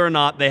you whether or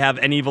not they have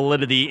any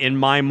validity in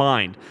my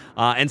mind.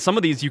 And some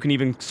of these you can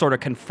even sort of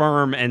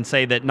confirm and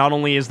say that not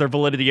only is there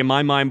validity in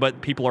my mind,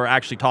 but people are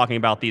actually talking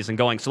about these and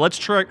going. So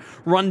let's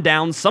run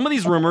down some of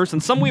these rumors,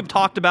 and some we've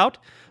talked about,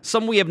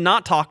 some we have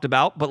not talked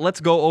about, but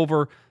let's go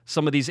over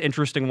some of these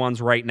interesting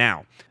ones right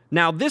now.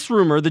 Now, this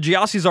rumor, the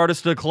Gyasi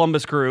Zardes to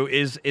Columbus Crew,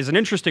 is an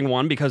interesting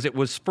one because it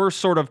was first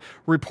sort of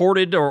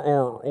reported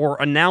or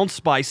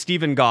announced by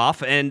Stephen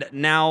Goff, and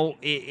now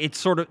it's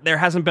sort of, there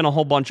hasn't been a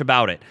whole bunch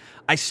about it.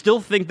 I still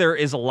think there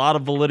is a lot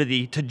of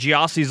validity to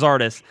Gyasi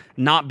Zardes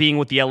not being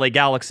with the LA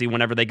Galaxy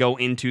whenever they go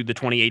into the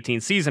 2018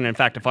 season. In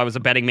fact, if I was a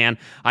betting man,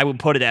 I would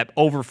put it at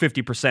over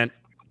 50%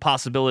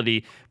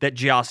 possibility that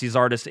Gyasi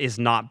Zardes is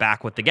not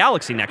back with the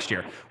Galaxy next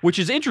year, which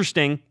is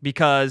interesting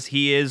because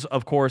he is,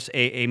 of course,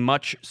 a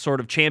much sort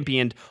of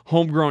championed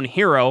homegrown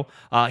hero.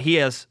 He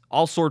has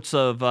all sorts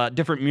of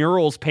different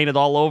murals painted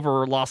all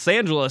over Los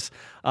Angeles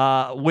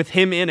with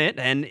him in it,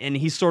 and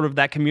he's sort of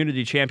that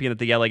community champion that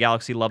the LA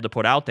Galaxy love to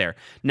put out there.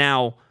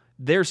 Now,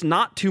 there's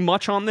not too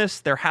much on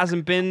this. There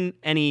hasn't been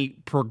any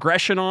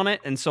progression on it,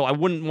 and so I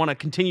wouldn't want to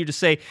continue to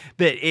say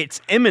that it's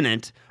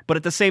imminent, but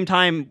at the same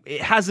time,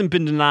 it hasn't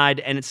been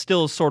denied, and it's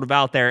still sort of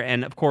out there.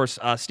 And, of course,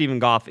 Stephen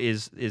Goff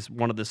is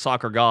one of the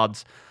soccer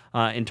gods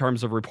in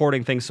terms of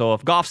reporting things. So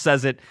if Goff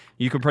says it,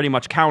 you can pretty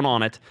much count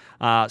on it.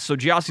 So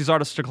Gyasi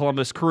Zardes to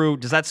Columbus Crew,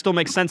 does that still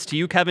make sense to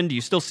you, Kevin? Do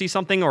you still see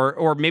something,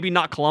 or maybe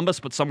not Columbus,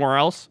 but somewhere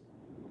else?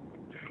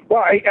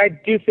 Well, I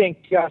do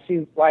think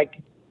Gyasi,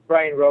 like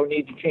Brian Rowe,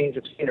 needs a change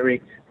of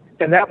scenery.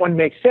 And that one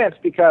makes sense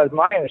because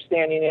my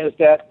understanding is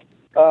that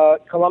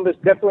Columbus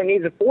definitely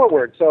needs a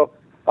forward. So,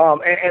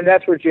 and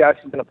that's where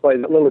Gyasi's going to play.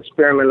 The little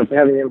experiment of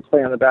having him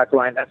play on the back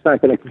line, that's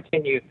not going to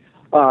continue.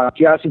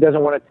 Gyasi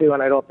doesn't want it to,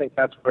 and I don't think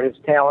that's where his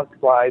talent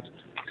lies.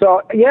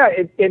 So, yeah,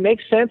 it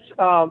makes sense.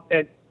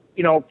 And,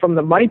 from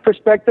the money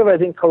perspective, I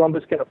think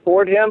Columbus can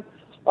afford him.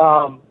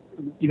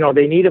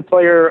 They need a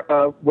player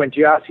when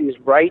Gyasi is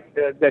right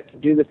that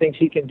can do the things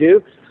he can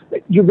do.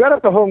 You brought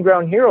up the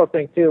homegrown hero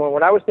thing, too, and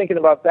when I was thinking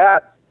about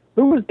that,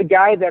 who was the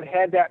guy that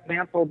had that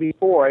mantle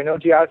before? I know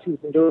Gyasi's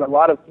been doing a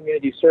lot of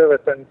community service,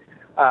 and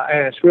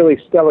it's really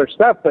stellar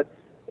stuff, but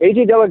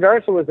A.J. De La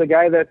Garza was the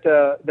guy that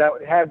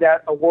had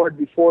that award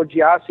before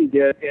Gyasi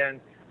did, and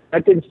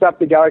that didn't stop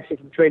the Galaxy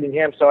from trading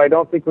him, so I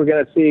don't think we're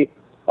going to see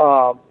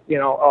a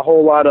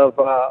whole lot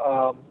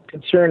of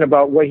concern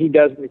about what he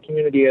does in the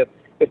community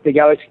if the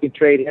Galaxy can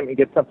trade him and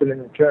get something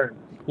in return.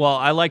 Well,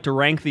 I like to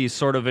rank these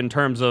sort of in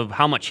terms of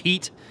how much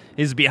heat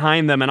is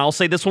behind them, and I'll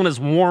say this one is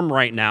warm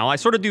right now. I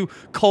sort of do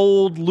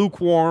cold,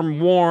 lukewarm,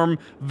 warm,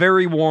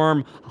 very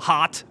warm,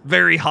 hot,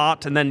 very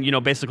hot, and then,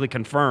 basically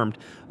confirmed.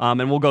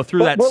 And we'll go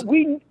through that. But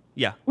we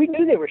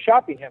knew they were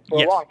shopping him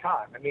for a long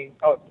time. I mean,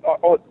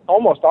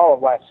 almost all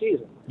of last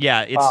season.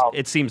 Yeah,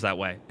 it seems that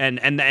way,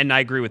 and I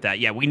agree with that.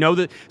 Yeah, we know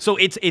that. So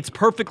it's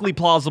perfectly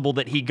plausible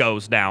that he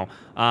goes now,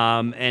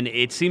 and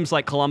it seems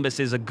like Columbus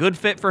is a good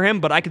fit for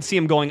him. But I could see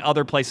him going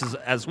other places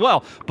as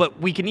well. But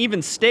we can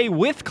even stay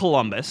with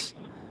Columbus.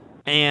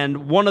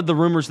 And one of the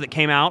rumors that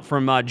came out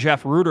from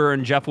Jeff Reuter,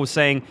 and Jeff was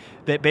saying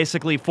that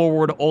basically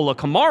forward Ola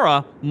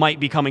Kamara might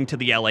be coming to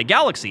the LA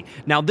Galaxy.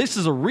 Now, this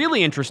is a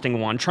really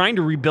interesting one, trying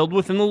to rebuild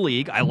within the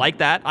league. I like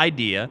that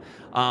idea.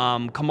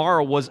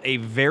 Kamara was a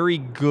very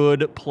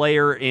good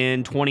player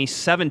in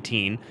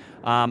 2017.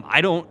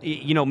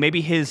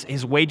 Maybe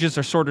his wages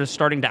are sort of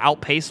starting to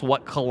outpace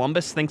what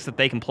Columbus thinks that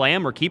they can play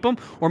him or keep him,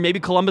 or maybe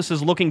Columbus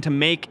is looking to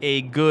make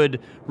a good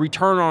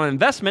return on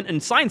investment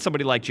and sign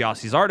somebody like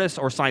Gyasi Zardes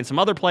or sign some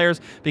other players,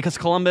 because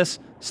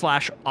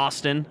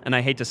Columbus/Austin, and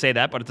I hate to say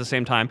that, but at the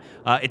same time,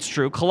 it's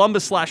true.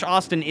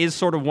 Columbus/Austin is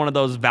sort of one of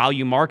those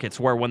value markets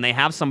where when they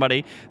have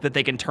somebody that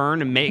they can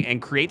turn and make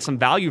and create some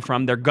value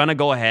from, they're going to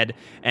go ahead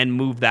and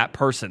move that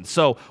person.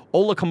 So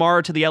Ola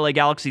Kamara to the LA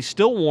Galaxy,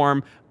 still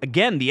warm.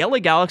 Again, the LA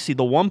Galaxy,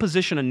 the one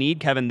position of need,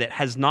 Kevin, that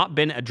has not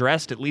been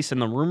addressed, at least in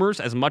the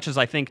rumors, as much as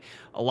I think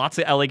lots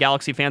of LA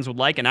Galaxy fans would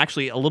like, and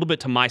actually a little bit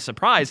to my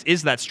surprise,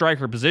 is that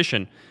striker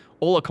position.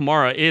 Ola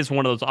Kamara is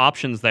one of those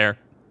options there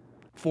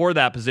for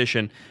that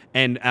position,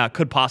 and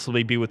could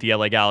possibly be with the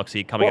LA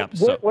Galaxy coming up.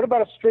 So, what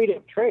about a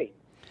straight-up trade?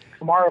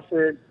 Kamara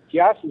for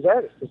Gyasi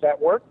Zardes, does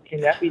that work? Can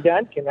that be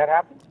done? Can that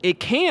happen? It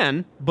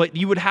can, but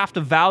you would have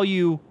to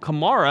value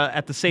Kamara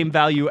at the same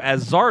value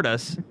as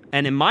Zardes,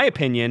 And in my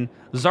opinion,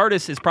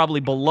 Zardes is probably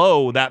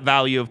below that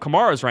value of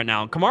Kamara's right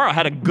now. Kamara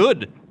had a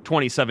good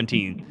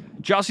 2017.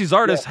 Gyasi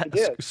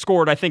Zardes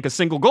scored, I think, a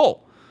single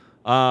goal.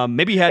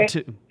 Maybe he had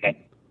to.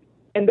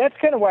 And that's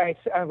kind of why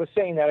I was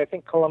saying that I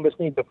think Columbus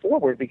needs a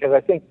forward, because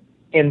I think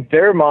in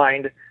their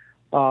mind,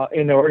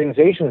 in the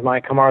organization's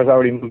mind, Kamara's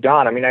already moved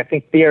on. I mean, I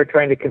think they are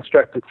trying to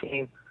construct a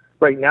team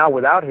right now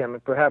without him,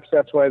 and perhaps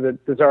that's why the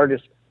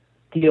Zardes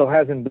deal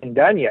hasn't been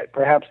done yet.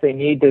 Perhaps they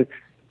need to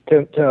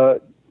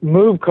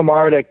move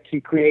Kamara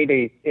to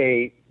create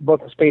a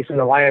both a space in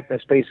the lineup and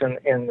a space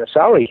in the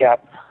salary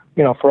cap,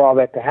 for all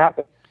that to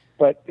happen.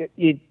 But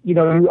you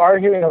are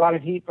hearing a lot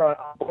of heat on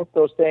both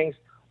those things.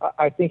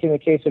 I think in the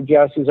case of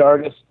Gyasi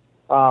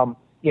Zardes,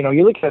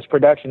 you look at his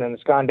production and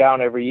it's gone down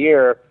every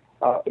year.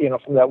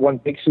 From that one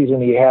big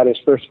season he had, his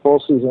first full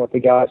season with the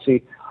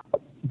Galaxy.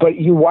 But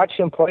you watch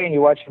him play and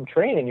you watch him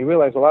train and you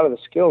realize a lot of the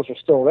skills are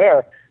still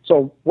there.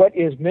 So what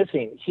is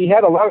missing? He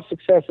had a lot of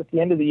success at the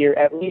end of the year,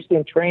 at least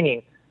in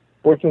training,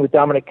 working with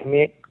Dominic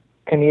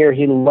Kinnear.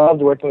 He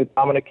loved working with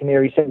Dominic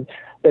Kinnear. He said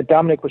that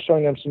Dominic was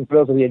showing him some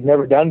drills that he had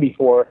never done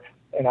before.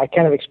 And I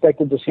kind of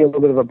expected to see a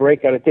little bit of a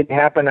breakout. It didn't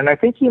happen. And I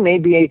think he may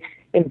be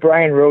in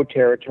Brian Rowe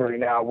territory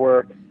now,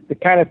 where the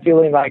kind of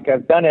feeling like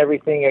I've done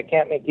everything. I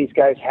can't make these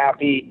guys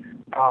happy.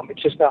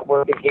 It's just not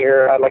working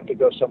here. I'd like to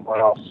go somewhere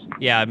else.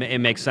 Yeah, it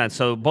makes sense.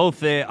 So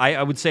both,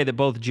 I would say that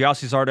both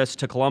Gyasi Zardes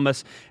to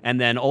Columbus and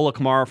then Ola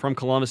Kamara from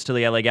Columbus to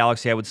the LA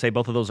Galaxy, I would say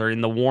both of those are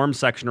in the warm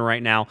section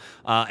right now.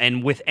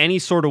 And with any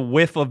sort of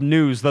whiff of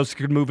news, those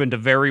could move into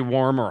very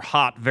warm or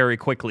hot very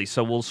quickly.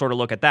 So we'll sort of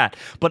look at that.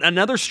 But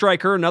another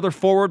striker, another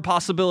forward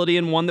possibility,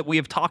 and one that we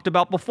have talked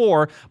about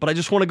before, but I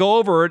just want to go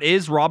over it,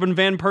 is Robin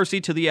Van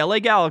Persie to the LA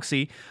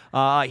Galaxy.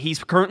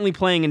 He's currently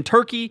playing in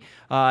Turkey.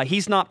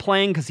 He's not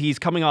playing because he's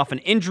coming off an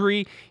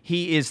injury.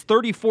 He is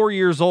 34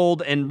 years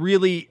old and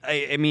really,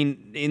 I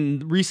mean,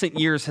 in recent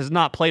years has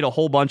not played a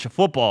whole bunch of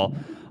football.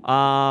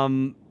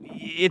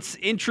 It's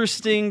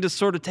interesting to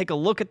sort of take a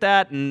look at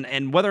that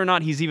and whether or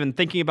not he's even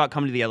thinking about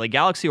coming to the LA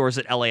Galaxy, or is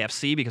it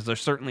LAFC, because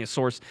there's certainly a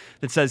source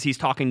that says he's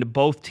talking to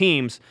both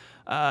teams.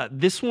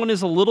 This one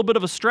is a little bit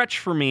of a stretch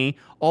for me,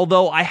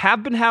 although I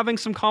have been having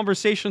some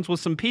conversations with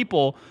some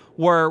people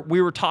where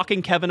we were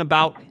talking, Kevin,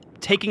 about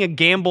taking a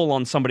gamble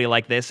on somebody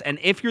like this. And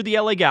if you're the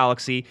LA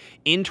Galaxy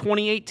in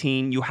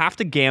 2018, you have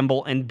to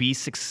gamble and be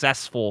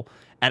successful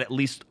at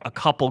least a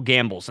couple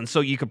gambles. And so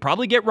you could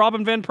probably get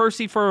Robin Van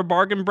Persie for a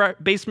bargain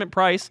basement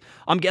price.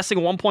 I'm guessing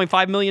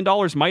 $1.5 million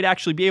might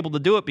actually be able to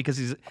do it,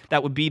 because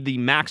that would be the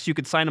max you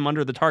could sign him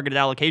under the targeted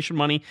allocation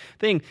money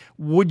thing.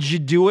 Would you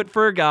do it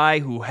for a guy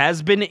who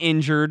has been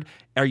injured?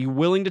 Are you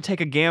willing to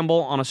take a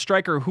gamble on a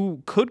striker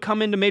who could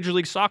come into Major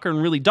League Soccer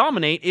and really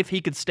dominate if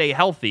he could stay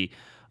healthy?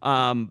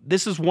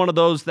 This is one of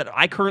those that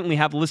I currently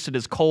have listed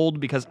as cold,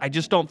 because I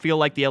just don't feel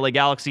like the LA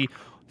Galaxy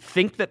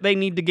think that they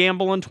need to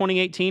gamble in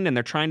 2018, and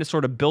they're trying to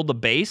sort of build a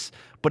base.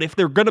 But if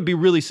they're going to be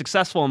really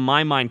successful, in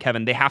my mind,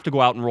 Kevin, they have to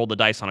go out and roll the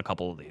dice on a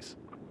couple of these.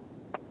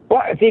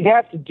 Well, they'd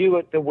have to do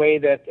it the way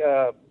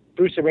that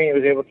Bruce Arena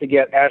was able to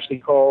get Ashley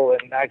Cole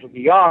and Nigel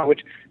de Jong,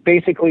 which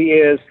basically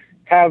is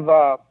have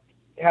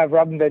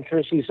Robin Van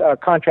Persie's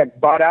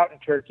contract bought out in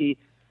Turkey,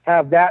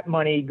 have that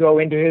money go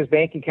into his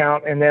bank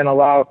account, and then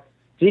allow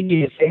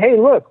Ziggy to say, hey,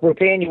 look, we're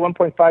paying you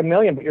 $1.5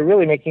 million, but you're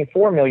really making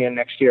 $4 million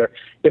next year.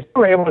 If we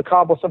were able to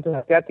cobble something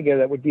like that together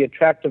that would be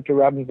attractive to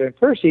Robin Van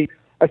Persie,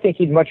 I think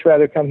he'd much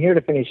rather come here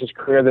to finish his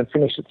career than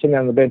finish it sitting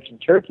on the bench in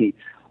Turkey.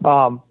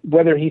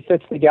 Whether he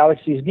fits the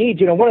Galaxy's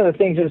needs, one of the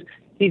things is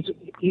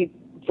he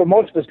for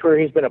most of his career,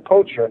 he's been a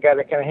poacher, a guy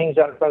that kind of hangs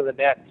out in front of the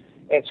net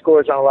and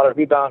scores on a lot of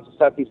rebounds and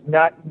stuff. He's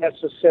not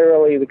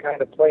necessarily the kind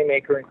of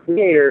playmaker and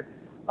creator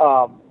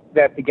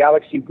that the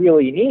Galaxy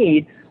really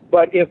need.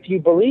 But if you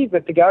believe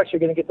that the Galaxy are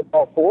going to get the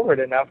ball forward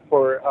enough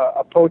for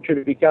a poacher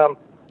to become,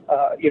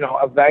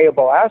 a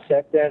valuable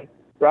asset, then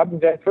Robin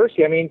Van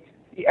Persie, I mean,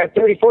 at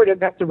 34, he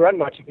doesn't have to run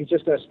much if he's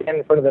just going to stand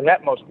in front of the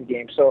net most of the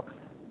game. So,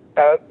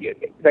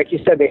 like you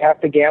said, they have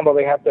to gamble.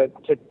 They have to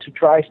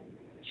try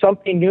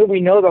something new. We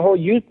know the whole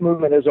youth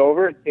movement is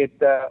over. It,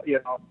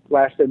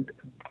 lasted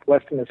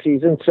less than a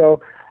season. So,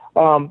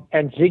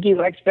 and Ziggy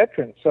likes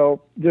veterans.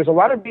 So there's a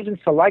lot of reasons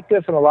to like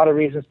this and a lot of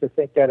reasons to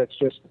think that it's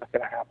just not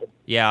going to happen.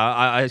 Yeah,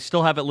 I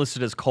still have it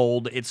listed as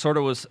cold. It sort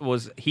of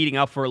was heating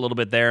up for a little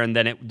bit there, and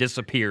then it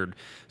disappeared.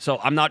 So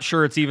I'm not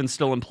sure it's even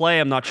still in play.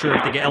 I'm not sure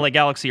if the LA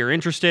Galaxy are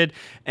interested.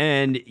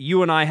 And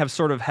you and I have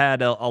sort of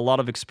had a lot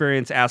of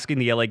experience asking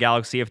the LA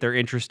Galaxy if they're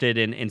interested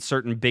in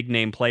certain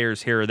big-name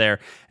players here or there.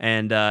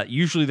 And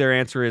usually their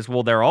answer is,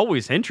 well, they're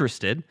always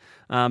interested.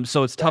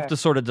 So it's tough to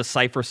sort of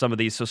decipher some of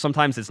these. So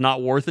sometimes it's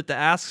not worth it to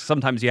ask.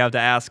 Sometimes you have to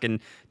ask and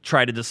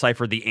try to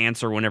decipher the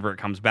answer whenever it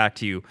comes back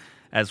to you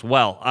as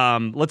well.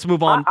 Let's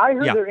move on. I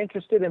heard they're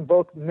interested in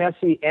both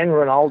Messi and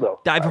Ronaldo.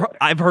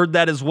 I've heard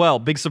that as well.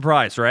 Big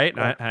surprise, right?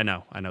 Yeah. I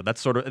know.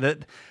 That's sort of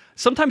that.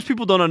 Sometimes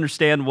people don't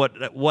understand what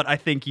I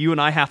think you and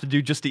I have to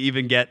do just to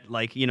even get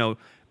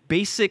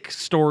basic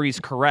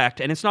stories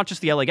correct, and it's not just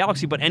the LA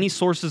Galaxy, but any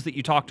sources that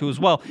you talk to as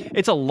well,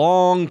 it's a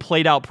long,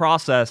 played-out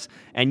process,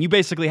 and you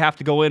basically have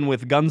to go in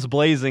with guns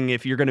blazing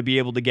if you're going to be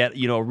able to get,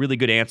 a really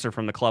good answer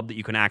from the club that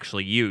you can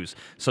actually use.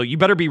 So you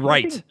better be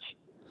right.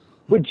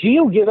 Would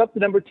Gio give up the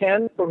number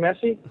 10 for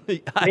Messi?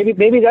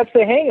 Maybe that's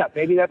the hang-up.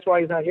 Maybe that's why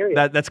he's not here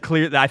yet. That's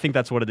clear. I think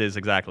that's what it is,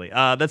 exactly.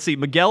 Let's see.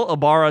 Miguel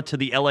Ibarra to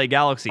the LA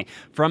Galaxy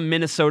from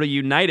Minnesota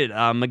United.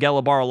 Miguel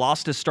Ibarra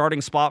lost his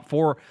starting spot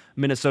for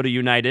Minnesota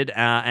United,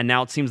 and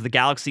now it seems the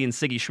Galaxy and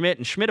Sigi Schmidt.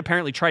 And Schmidt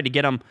apparently tried to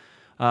get him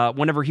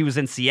whenever he was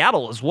in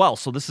Seattle as well,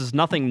 so this is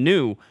nothing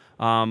new.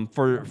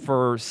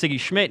 For Sigi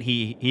Schmidt,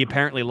 he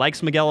apparently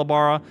likes Miguel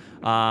Ibarra.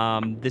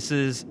 This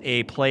is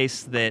a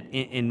place that,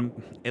 in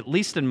at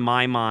least in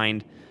my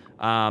mind,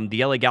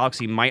 the LA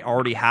Galaxy might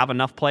already have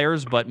enough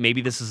players, but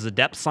maybe this is a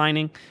depth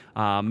signing.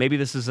 Maybe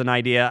this is an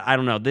idea. I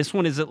don't know. This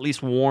one is at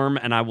least warm,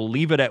 and I will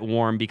leave it at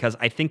warm because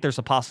I think there's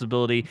a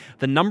possibility.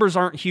 The numbers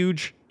aren't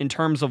huge in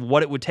terms of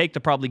what it would take to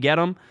probably get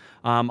him,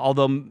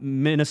 although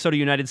Minnesota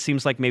United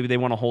seems like maybe they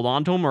want to hold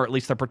on to him, or at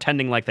least they're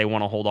pretending like they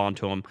want to hold on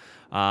to him.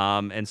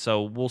 And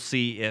so we'll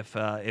see if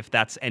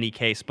that's any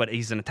case. But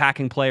he's an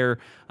attacking player,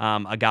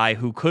 a guy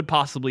who could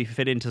possibly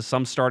fit into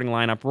some starting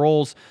lineup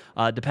roles,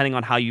 depending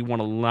on how you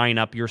want to line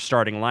up your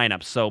starting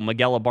lineup. So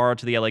Miguel Ibarra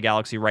to the LA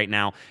Galaxy right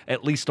now,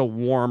 at least a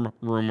warm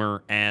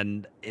rumor,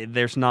 and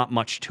there's not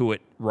much to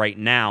it right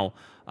now.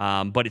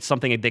 But it's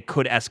something that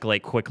could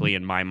escalate quickly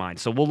in my mind.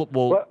 So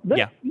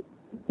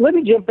Let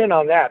me jump in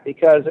on that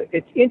because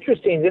it's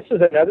interesting. This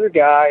is another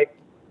guy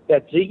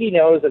that Ziggy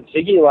knows, that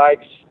Ziggy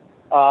likes.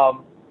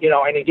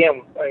 And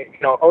again,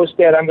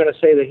 Osted, I'm going to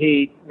say that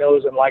he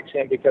knows and likes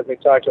him because they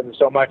talk to him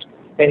so much.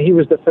 And he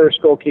was the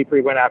first goalkeeper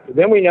he went after.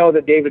 Then we know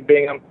that David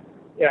Bingham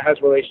has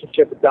a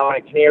relationship with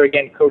Dominic Kinnear,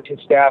 again, coaching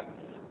staff.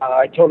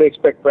 I totally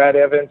expect Brad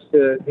Evans,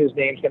 his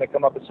name's going to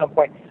come up at some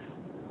point.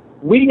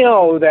 We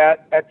know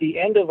that at the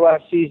end of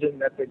last season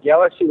that the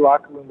Galaxy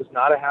locker room was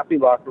not a happy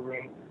locker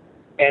room.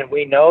 And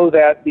we know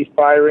that the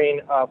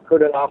firing of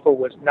Kurt Onalfo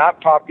was not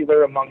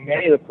popular among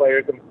many of the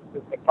players,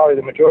 probably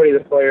the majority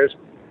of the players.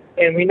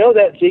 And we know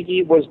that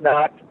Ziggy was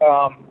not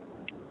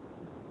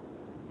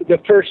the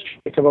first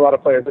choice of a lot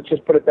of players. Let's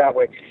just put it that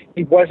way.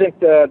 He wasn't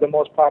the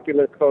most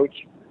popular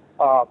coach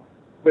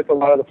with a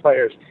lot of the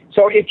players.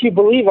 So if you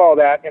believe all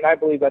that, and I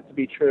believe that to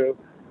be true,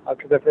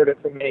 because I've heard it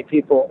from many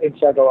people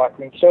inside the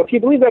locker room. So if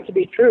you believe that to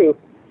be true,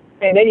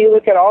 and then you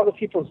look at all the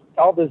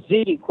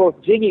Ziggy,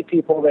 quote, Ziggy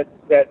people that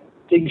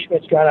Sigi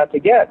Schmidt's gone out to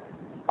get.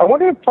 I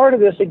wonder if part of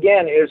this,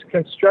 again, is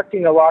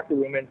constructing the locker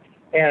room,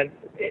 and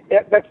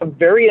that's a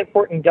very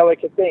important,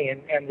 delicate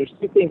thing, and there's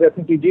two things I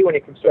think you do when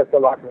you construct the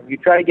locker room. You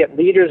try to get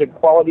leaders and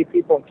quality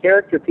people and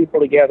character people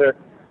together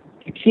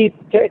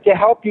to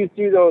help you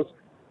through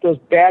those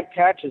bad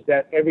patches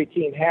that every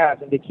team has,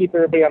 and to keep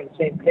everybody on the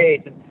same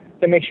page, and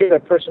to make sure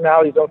that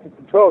personalities don't take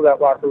control of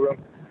that locker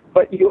room.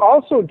 But you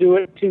also do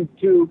it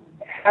to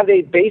have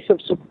a base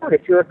of support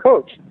if you're a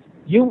coach.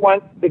 You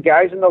want the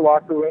guys in the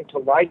locker room to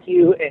like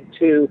you and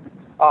to,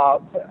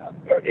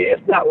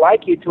 if not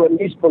like you, to at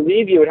least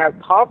believe you and have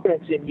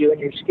confidence in you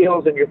and your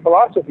skills and your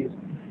philosophies.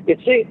 It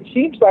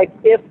seems like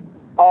if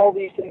all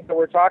these things that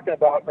we're talking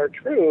about are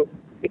true,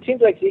 it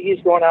seems like he's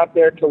going out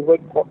there to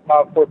look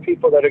for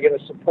people that are going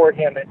to support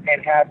him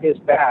and have his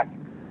back.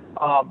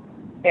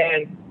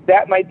 And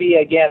that might be,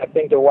 again, a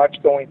thing to watch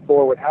going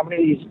forward. How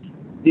many of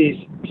these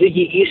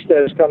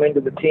Ziggy-istas come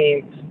into the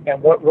team,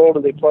 and what role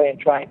do they play in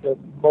trying to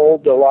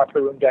mold the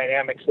locker room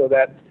dynamic so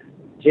that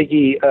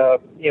Ziggy,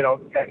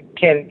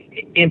 can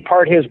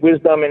impart his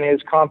wisdom and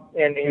his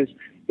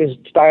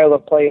style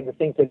of play and the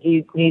things that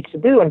he needs to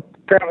do, and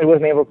apparently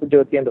wasn't able to do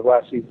at the end of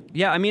last season.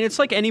 Yeah, I mean, it's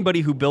like anybody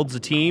who builds a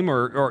team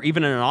or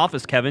even in an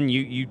office, Kevin,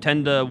 you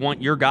tend to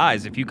want your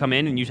guys. If you come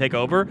in and you take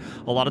over,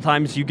 a lot of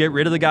times you get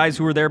rid of the guys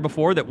who were there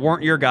before that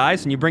weren't your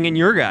guys, and you bring in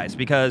your guys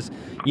because,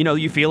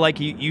 you feel like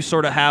you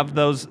sort of have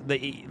those,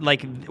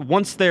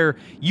 once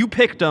you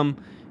picked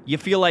them, you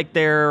feel like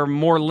they're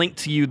more linked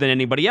to you than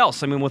anybody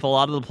else. I mean, with a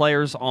lot of the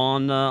players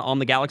on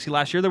the Galaxy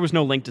last year, there was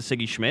no link to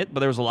Sigi Schmidt,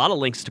 but there was a lot of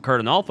links to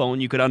Kurt Onalfo,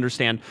 and you could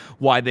understand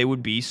why they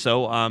would be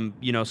so,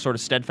 sort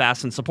of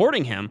steadfast in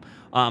supporting him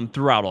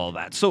throughout all of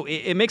that. So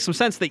it makes some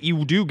sense that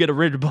you do get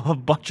rid of a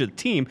bunch of the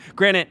team.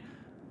 Granted,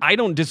 I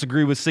don't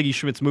disagree with Sigi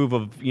Schmidt's move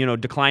of,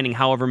 declining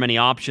however many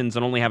options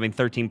and only having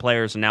 13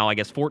 players and now I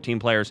guess 14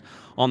 players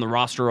on the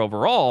roster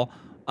overall.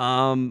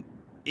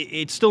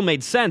 It still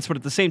made sense, but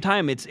at the same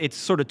time, it's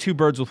sort of two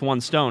birds with one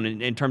stone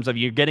in terms of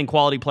you're getting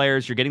quality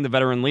players, you're getting the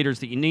veteran leaders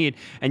that you need,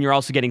 and you're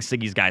also getting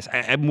Siggy's guys.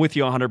 I'm with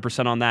you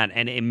 100% on that,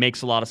 and it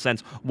makes a lot of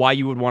sense why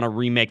you would want to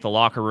remake the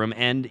locker room.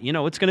 And,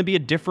 it's going to be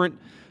a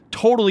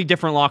totally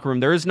different locker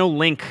room. There is no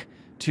link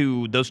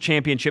to those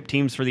championship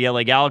teams for the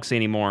LA Galaxy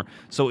anymore.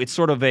 So it's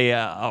sort of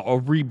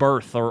a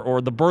rebirth or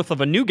the birth of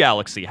a new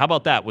Galaxy. How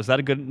about that? Was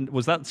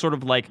that sort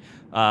of like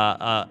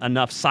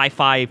enough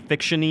sci-fi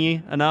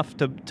fiction-y enough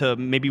to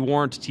maybe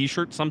warrant a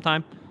t-shirt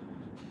sometime?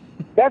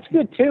 That's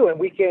good too. And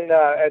we can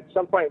at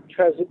some point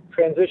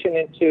transition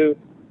into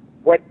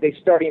what the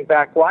starting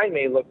back line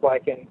may look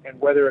like and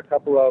whether a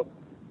couple of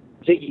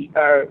Ziggy,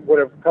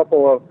 whatever, a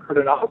couple of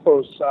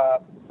Cardinals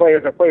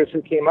players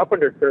who came up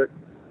under Kurt,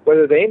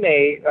 whether they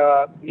may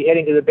be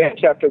heading to the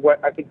bench after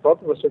what I think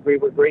both of us agree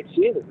were great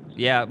seasons.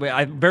 Yeah,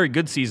 very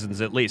good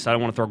seasons at least. I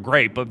don't want to throw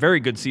great, but very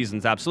good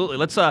seasons, absolutely.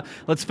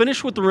 Let's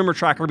finish with the rumor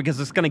tracker because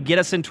it's going to get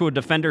us into a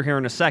defender here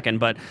in a second.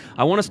 But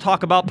I want us to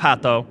talk about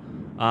Pato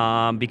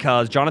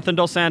because Jonathan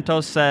Dos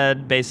Santos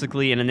said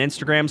basically in an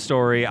Instagram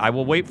story, "I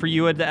will wait for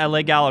you at the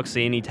LA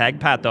Galaxy," and he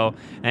tagged Pato,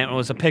 and it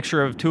was a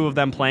picture of two of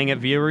them playing at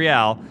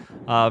Villarreal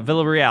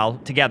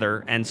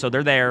together, and so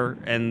they're there,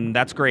 and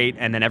that's great.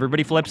 And then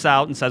everybody flips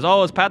out and says,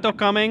 "Oh, is Pato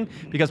coming?"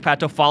 Because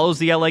Pato follows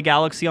the LA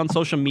Galaxy on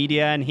social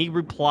media, and he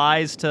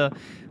replies to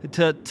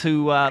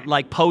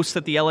like posts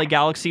that the LA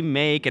Galaxy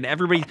make, and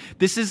everybody.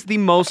 This is the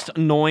most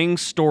annoying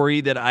story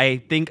that I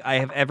think I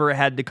have ever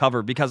had to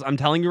cover because I'm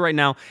telling you right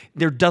now,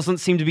 there doesn't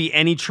seem to be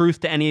any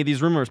truth to any of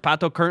these rumors.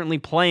 Pato currently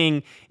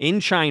playing in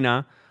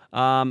China.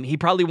 He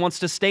probably wants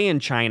to stay in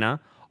China.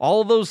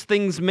 All of those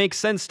things make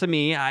sense to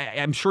me.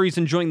 I'm sure he's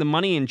enjoying the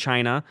money in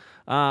China.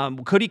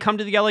 Could he come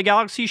to the LA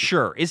Galaxy?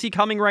 Sure. Is he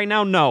coming right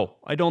now? No,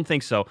 I don't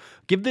think so.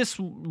 Give this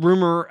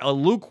rumor a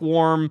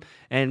lukewarm,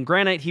 and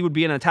granted, he would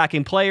be an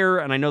attacking player,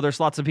 and I know there's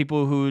lots of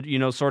people who,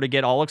 sort of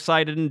get all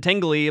excited and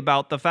tingly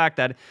about the fact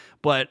that,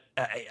 but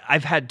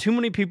I've had too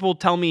many people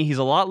tell me he's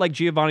a lot like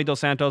Giovanni Dos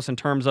Santos in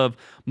terms of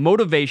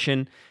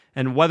motivation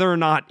and whether or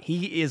not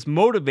he is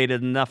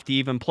motivated enough to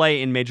even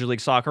play in Major League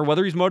Soccer,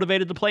 whether he's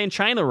motivated to play in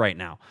China right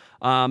now.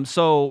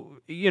 So,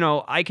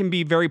 I can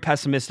be very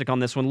pessimistic on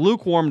this one,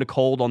 lukewarm to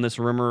cold on this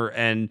rumor.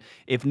 And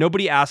if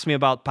nobody asks me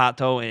about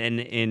Pato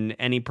in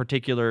any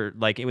particular,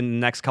 like in the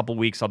next couple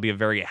weeks, I'll be a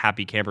very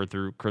happy camper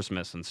through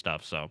Christmas and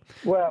stuff. So,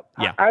 well,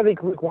 yeah. I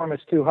think lukewarm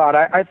is too hot.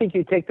 I think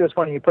you take this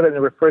one and you put it in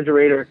the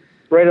refrigerator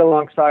right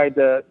alongside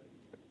the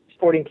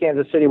Sporting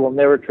Kansas City will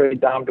never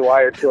trade Dom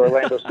Dwyer to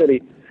Orlando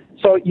City.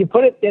 So you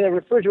put it in a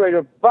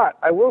refrigerator, but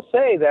I will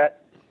say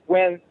that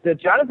when the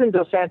Jonathan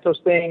Dos Santos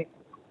thing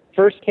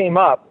first came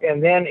up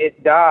and then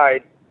it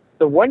died,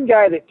 the one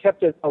guy that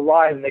kept it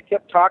alive and they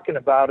kept talking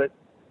about it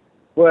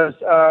was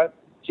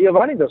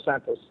Giovanni Dos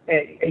Santos.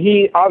 And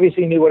he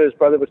obviously knew what his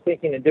brother was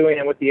thinking and doing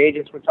and what the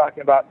agents were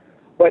talking about,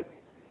 but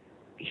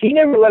he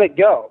never let it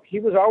go. He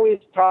was always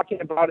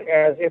talking about it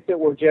as if it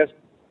were just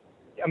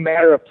a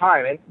matter of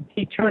time, and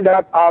he turned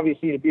out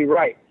obviously to be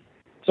right.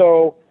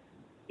 So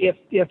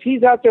if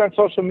he's out there on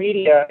social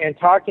media and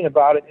talking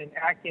about it and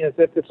acting as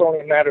if it's only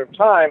a matter of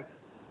time,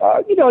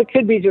 it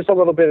could be just a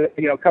little bit,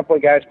 a couple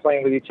of guys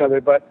playing with each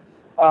other. But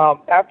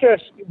after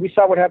we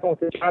saw what happened with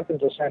the Jonathan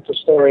Dos Santos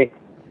story,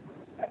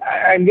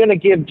 I'm going to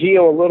give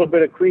Gio a little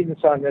bit of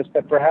credence on this,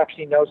 that perhaps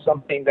he knows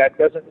something that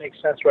doesn't make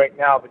sense right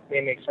now, but may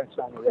make sense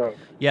down the road.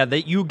 Yeah,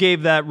 that you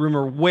gave that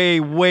rumor way,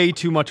 way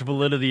too much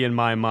validity in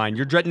my mind.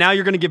 Now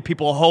you're going to give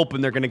people hope,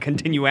 and they're going to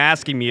continue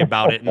asking me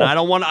about it, and I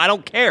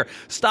don't care.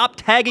 Stop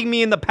tagging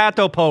me in the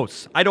Pato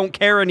posts. I don't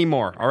care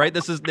anymore. All right,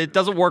 it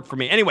doesn't work for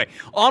me. Anyway,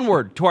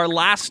 onward to our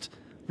last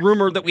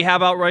rumor that we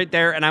have out right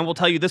there, and I will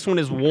tell you this one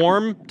is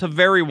warm to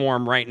very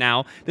warm right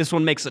now. This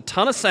one makes a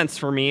ton of sense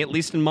for me, at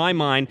least in my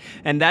mind,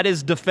 and that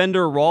is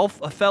defender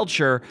Rolf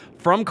Feltscher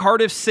from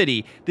Cardiff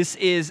City. This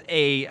is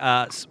a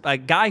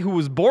guy who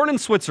was born in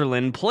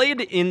Switzerland,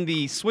 played in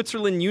the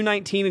Switzerland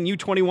U19 and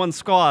U21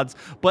 squads,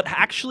 but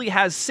actually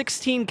has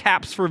 16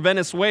 caps for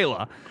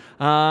Venezuela.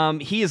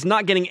 He is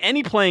not getting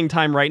any playing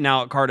time right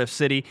now at Cardiff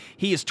City.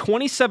 He is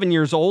 27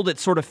 years old. It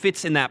sort of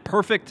fits in that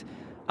perfect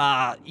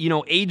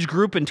age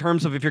group in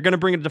terms of if you're going to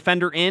bring a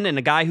defender in and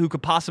a guy who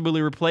could possibly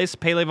replace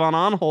Pele van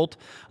Aanholt,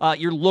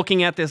 you're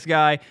looking at this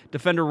guy,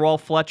 defender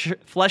Rolf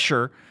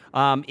Feltscher.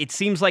 It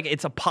seems like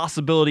it's a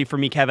possibility for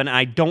me, Kevin.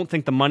 I don't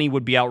think the money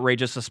would be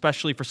outrageous,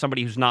 especially for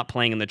somebody who's not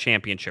playing in the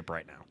championship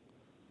right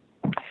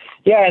now.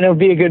 Yeah, and it would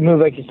be a good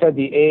move, like you said,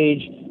 the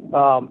age.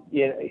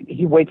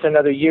 He waits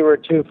another year or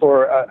two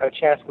for a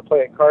chance to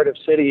play at Cardiff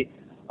City,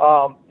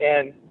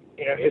 and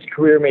his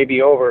career may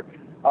be over.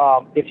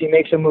 If he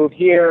makes a move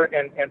here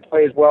and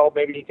plays well,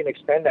 maybe he can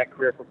extend that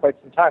career for quite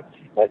some time.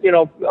 But,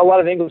 a lot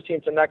of English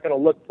teams are not going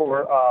to look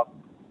for,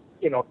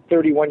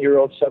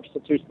 31-year-old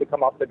substitutes to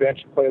come off the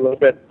bench and play a little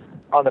bit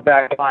on the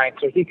back line.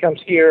 So he comes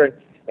here,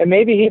 and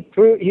maybe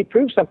he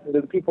proves something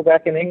to the people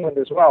back in England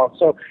as well.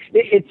 So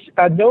it's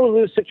a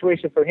no-lose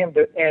situation for him,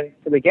 and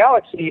for the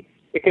Galaxy,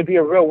 it could be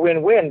a real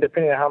win-win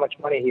depending on how much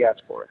money he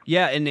asks for it.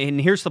 Yeah, and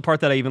here's the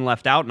part that I even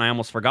left out, and I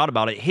almost forgot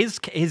about it. His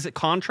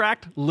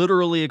contract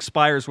literally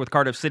expires with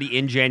Cardiff City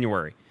in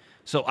January.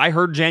 So I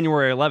heard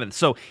January 11th.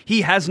 So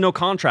he has no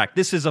contract.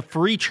 This is a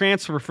free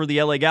transfer for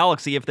the LA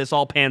Galaxy if this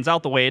all pans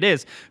out the way it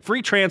is.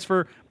 Free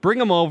transfer,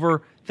 bring him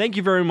over. Thank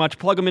you very much.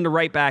 Plug him into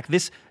right back.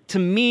 This, to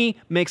me,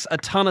 makes a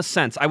ton of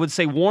sense. I would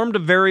say warm to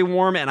very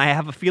warm, and I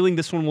have a feeling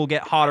this one will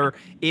get hotter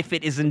if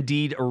it is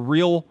indeed a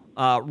real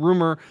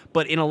rumor.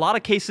 But in a lot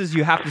of cases,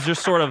 you have to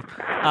just sort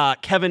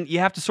of, Kevin, you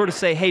have to sort of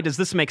say, hey, does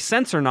this make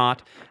sense or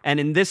not? And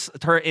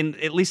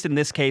at least in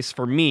this case,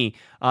 for me,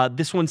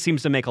 this one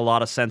seems to make a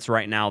lot of sense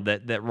right now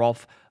that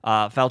Rolf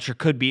Feltscher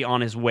could be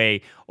on his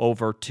way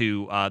over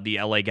to the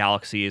LA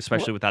Galaxy,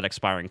 especially with that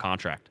expiring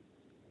contract.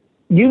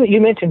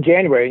 You mentioned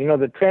January.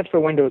 The transfer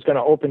window is going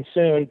to open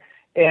soon,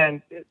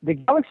 and the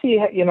Galaxy,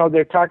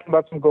 they're talking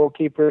about some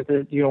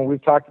goalkeepers.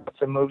 We've talked about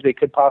some moves they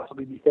could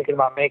possibly be thinking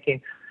about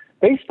making.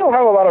 They still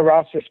have a lot of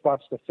roster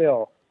spots to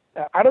fill.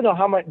 I don't know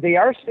how much they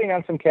are sitting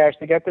on some cash.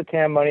 They got the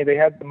TAM money. They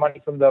had the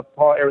money from the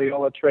Paul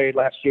Arriola trade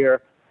last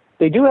year.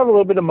 They do have a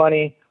little bit of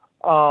money.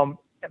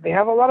 They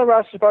have a lot of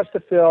roster spots to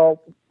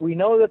fill. We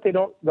know that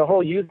the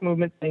whole youth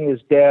movement thing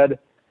is dead.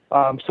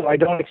 So I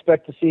don't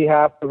expect to see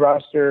half the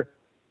roster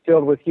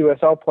filled with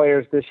USL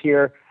players this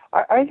year.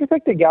 I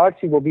expect the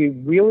Galaxy will be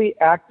really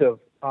active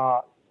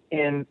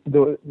in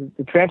the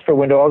transfer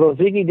window, although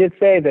Ziggy did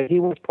say that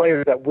he wants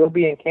players that will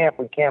be in camp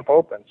when camp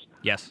opens.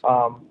 Yes.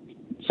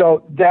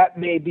 So that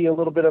may be a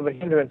little bit of a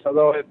hindrance,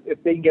 although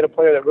if they can get a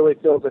player that really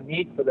feels a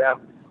need for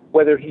them,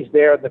 whether he's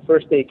there the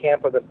first day of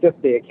camp or the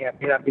fifth day of camp,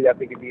 may not be that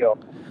big a deal.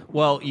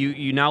 Well,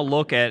 you now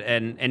look at,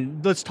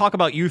 and let's talk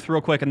about youth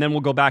real quick, and then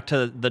we'll go back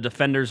to the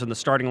defenders and the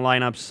starting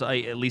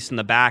lineups, at least in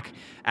the back,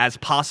 as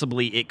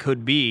possibly it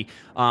could be.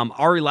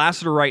 Ari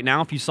Lassiter right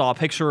now, if you saw a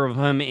picture of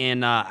him in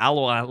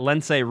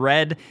Alajuelense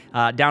Red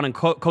down in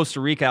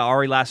Costa Rica,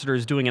 Ari Lassiter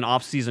is doing an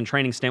off-season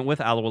training stint with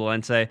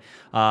Alajuelense.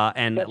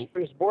 And that's where he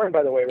was born,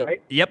 by the way,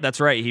 right? Yep,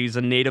 that's right. He's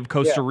a native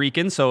Costa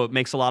Rican, so it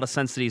makes a lot of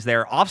sense that he's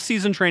there.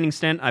 Off-season training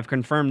stint, I've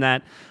confirmed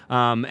that,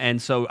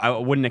 and so I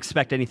wouldn't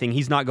expect anything.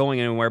 He's not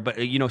going anywhere, but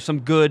some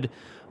good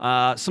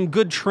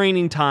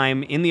training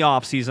time in the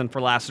offseason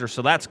for Lassiter,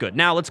 so that's good.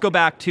 Now let's go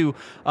back to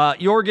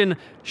Jorgen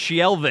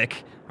Schielvik,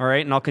 all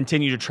right, and I'll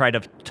continue to try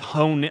to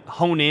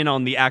hone in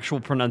on the actual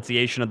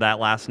pronunciation of that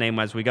last name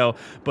as we go.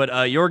 But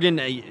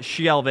Jorgen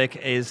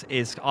Schielvik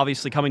is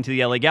obviously coming to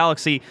the LA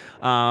Galaxy.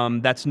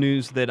 That's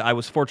news that I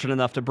was fortunate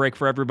enough to break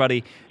for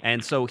everybody,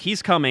 and so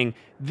he's coming.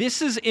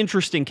 This is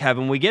interesting,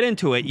 Kevin. We get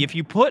into it. If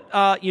you put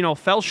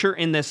Feltscher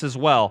in this as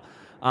well.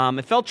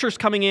 If Feltscher's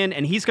coming in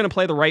and he's going to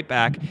play the right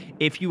back,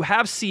 if you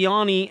have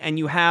Ciani and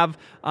you have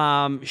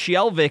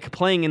Schielvik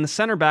playing in the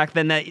center back,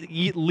 then that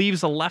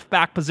leaves a left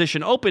back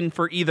position open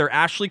for either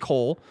Ashley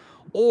Cole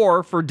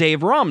or for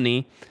Dave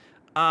Romney.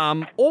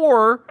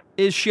 Or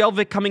is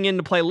Schielvik coming in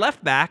to play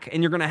left back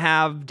and you're going to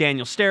have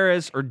Daniel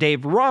Steres or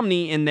Dave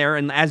Romney in there?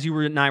 And as you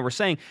and I were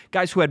saying,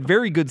 guys who had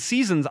very good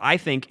seasons, I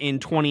think, in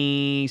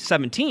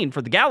 2017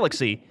 for the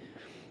Galaxy.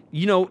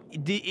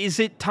 Is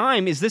it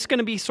time? Is this going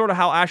to be sort of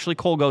how Ashley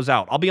Cole goes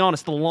out? I'll be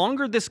honest, the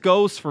longer this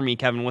goes for me,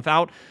 Kevin,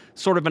 without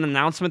sort of an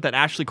announcement that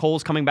Ashley Cole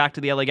is coming back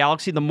to the LA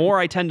Galaxy, the more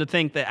I tend to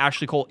think that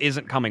Ashley Cole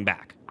isn't coming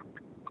back.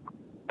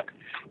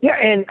 Yeah,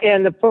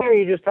 and the player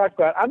you just talked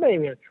about, I'm not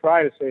even going to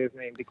try to say his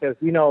name because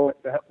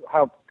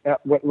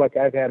what luck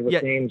I've had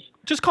with names.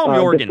 Just call him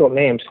Jorgen. Difficult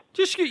names.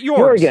 Just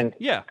Jorgen.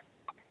 Yeah.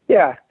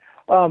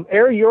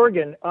 Air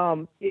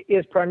Jorgen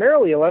is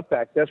primarily a left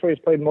back. That's where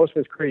he's played most of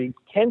his career. He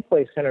can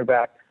play center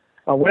back.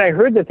 When I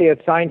heard that they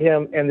had signed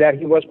him and that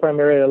he was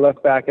primarily a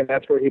left back and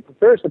that's where he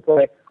prefers to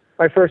play,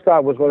 my first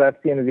thought was, well, that's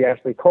the end of the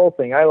Ashley Cole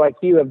thing. I, like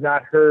you, have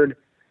not heard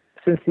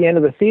since the end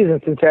of the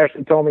season, since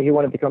Ashley told me he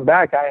wanted to come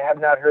back, I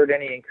have not heard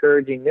any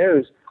encouraging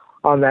news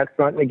on that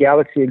front. The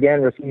Galaxy,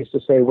 again, refused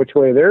to say which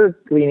way they're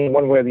leaning,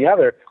 one way or the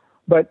other.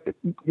 But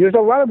there's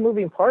a lot of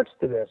moving parts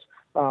to this.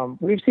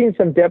 We've seen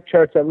some depth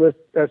charts that list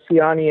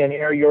Ciani and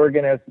Air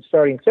Jorgen as the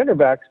starting center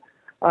backs.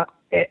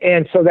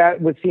 And so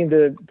that would seem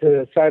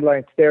to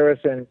sideline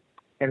Steres and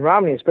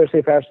Romney, especially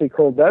if Ashley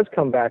Cole does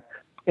come back.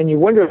 And you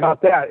wonder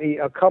about that.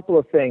 A couple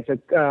of things.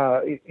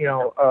 Steres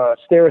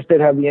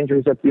did have the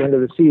injuries at the end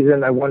of the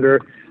season. I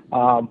wonder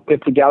if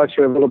the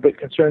Galaxy are a little bit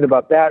concerned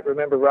about that.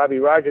 Remember, Robbie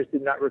Rogers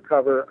did not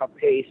recover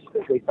apace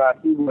as they thought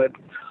he would.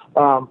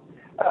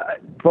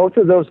 Both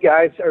of those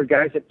guys are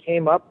guys that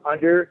came up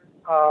under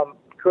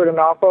Kurt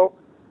Onalfo.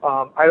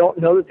 I don't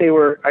know that they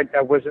were.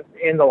 I wasn't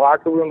in the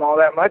locker room all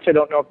that much. I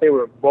don't know if they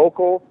were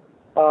vocal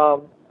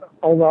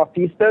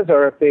Onalfistas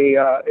or if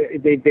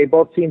they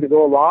both seemed to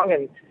go along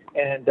and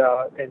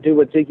do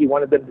what Ziggy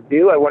wanted them to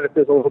do. I wonder if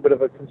there's a little bit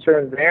of a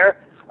concern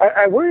there.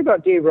 I worry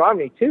about Dave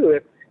Romney too.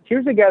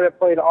 Here's a guy that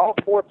played all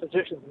four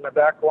positions in the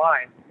back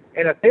line,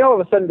 and if they all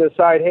of a sudden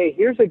decide, hey,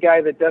 here's a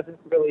guy that doesn't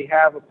really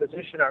have a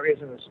position or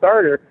isn't a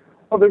starter.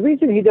 Well, the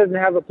reason he doesn't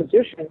have a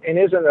position and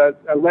isn't a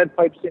lead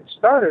pipe cinch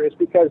starter is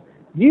because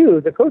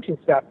you, the coaching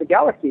staff, the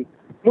Galaxy,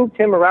 moved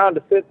him around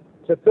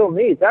to fill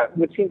needs. That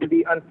would seem to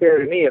be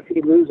unfair to me if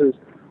he loses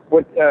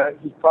what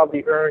he's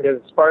probably earned as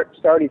a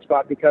starting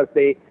spot because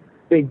they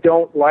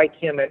don't like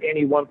him at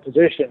any one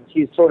position.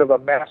 He's sort of a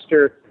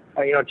master,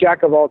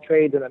 jack of all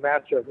trades and a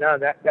master of none.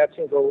 That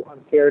seems a little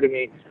unfair to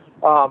me.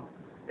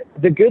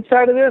 The good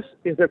side of this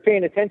is they're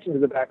paying attention to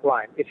the back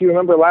line. If you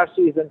remember last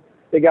season,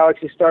 the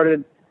Galaxy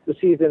started the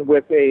season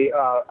with a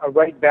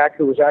right back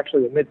who was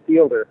actually a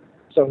midfielder.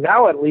 So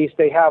now at least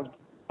they have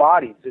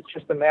bodies. It's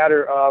just a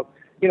matter of,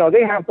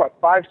 they have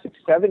 5, 6,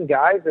 7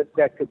 guys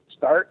that could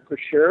start for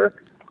sure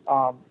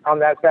on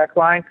that back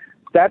line.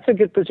 That's a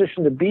good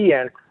position to be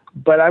in.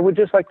 But I would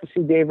just like to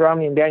see Dave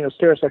Romney and Daniel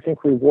Steres, I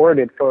think,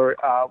 rewarded for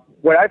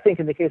what I think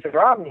in the case of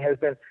Romney has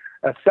been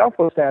a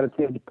selfless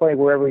attitude to play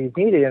wherever he's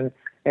needed.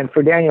 And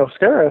for Daniel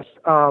Steres,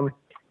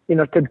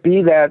 to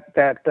be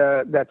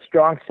that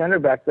strong center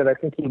back that I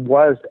think he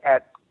was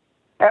at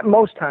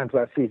most times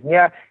last season.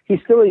 Yeah, he's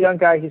still a young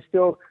guy. He's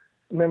still,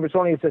 remember,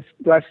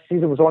 last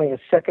season was only his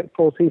second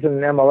full season in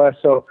MLS,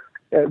 so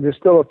there's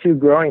still a few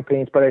growing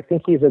pains, but I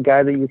think he's a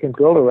guy that you can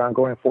build around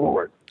going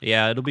forward.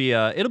 Yeah, it'll be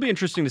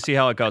interesting to see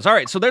how it goes. All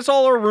right, so that's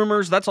all our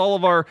rumors. That's all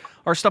of our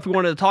stuff we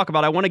wanted to talk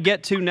about. I want to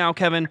get to now,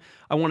 Kevin.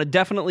 I want to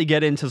definitely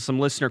get into some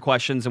listener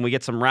questions, and we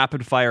get some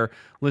rapid-fire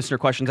listener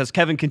questions as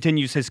Kevin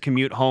continues his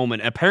commute home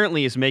and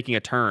apparently is making a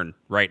turn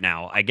right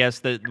now. I guess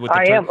that with the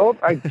I am. Oh,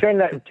 I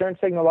turned that turn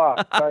signal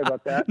off. Sorry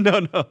about that.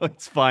 No,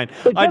 it's fine.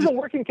 It doesn't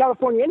work in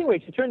California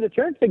anyway. You turn the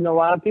turn signal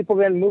on, and people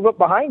then move up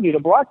behind you to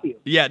block you.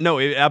 Yeah, no,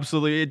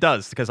 absolutely it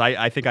does, because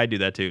I think I do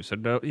that too.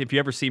 So if you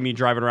ever see me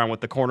driving around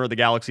with the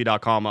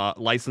cornerofthegalaxy.com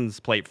license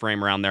plate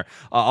frame around there,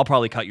 I'll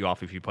probably cut you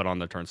off if you put on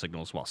the turn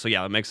signal as well. So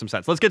yeah, it makes some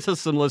sense. Let's get to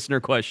some listener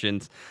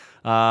questions.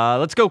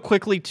 Let's go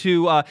quickly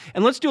to,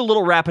 and let's do a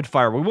little rapid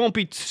fire. We won't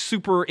be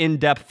super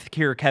in-depth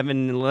here,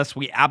 Kevin, unless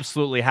we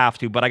absolutely have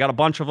to, but I got a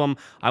bunch of them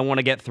I want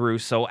to get through.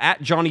 So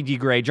at Johnny D.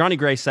 Gray, Johnny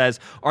Gray says,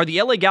 are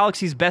the LA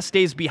Galaxy's best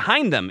days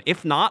behind them?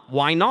 If not,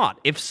 why not?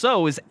 If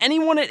so, is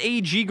anyone at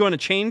AG going to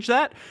change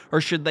that?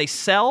 Or should they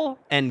sell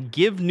and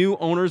give new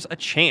owners a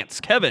chance?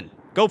 Kevin,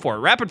 go for it.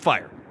 Rapid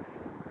fire.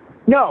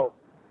 No.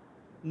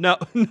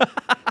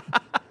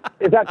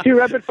 Is that too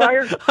rapid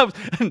fire?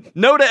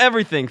 No to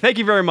everything. Thank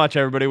you very much,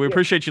 everybody. We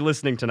appreciate you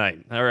listening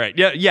tonight. All right.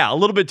 Yeah. A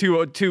little bit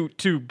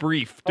too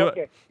brief.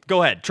 Okay.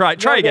 Go ahead. Try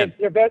again.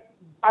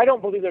 I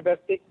don't believe their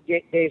best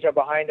days are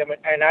behind them,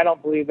 and I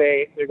don't believe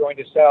they're going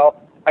to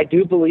sell. I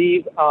do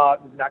believe,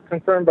 not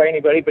confirmed by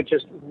anybody, but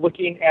just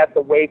looking at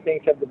the way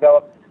things have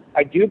developed,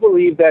 I do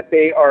believe that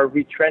they are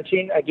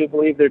retrenching. I do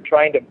believe they're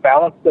trying to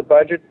balance the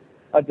budget.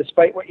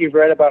 Despite what you've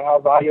read about how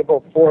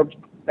valuable Forbes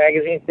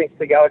magazine thinks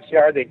the Galaxy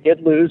are, they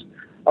did lose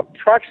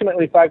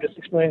approximately $5 to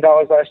 $6 million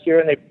last year,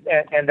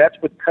 and that's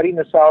with cutting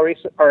the salaries,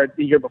 or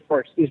the year before,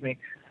 excuse me,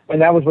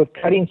 and that was with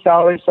cutting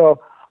salaries. So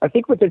I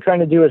think what they're trying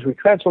to do is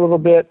retrench a little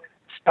bit,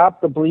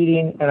 stop the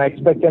bleeding, and I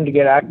expect them to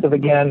get active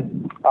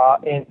again,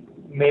 in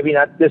maybe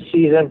not this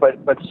season, but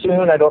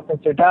soon. I don't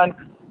think they're done.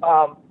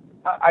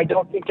 I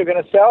don't think they're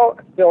going to sell.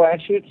 Phil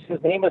Anschutz,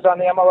 his name is on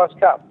the MLS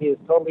Cup. He is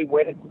totally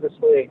wedded to this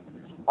league.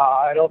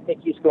 I don't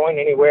think he's going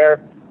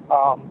anywhere.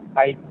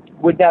 I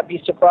would not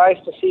be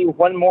surprised to see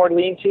one more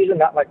lean season,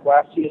 not like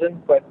last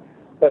season, but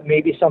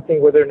maybe something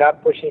where they're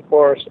not pushing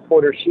for a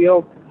supporter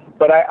shield.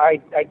 But I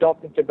don't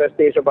think their best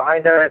days are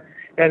behind them.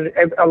 And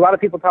a lot of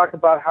people talk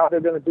about how they're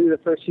going to do the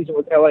first season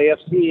with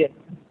LAFC,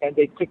 and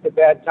they picked a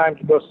bad time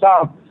to go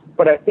south.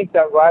 But I think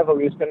that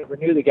rivalry is going to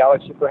renew the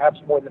Galaxy perhaps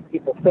more than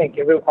people think.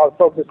 Our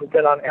focus has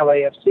been on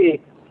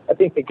LAFC. I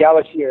think the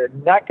Galaxy are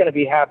not going to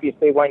be happy if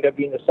they wind up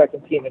being the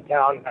second team in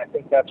town. And I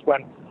think that's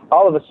when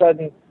all of a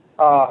sudden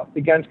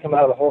the guns come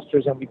out of the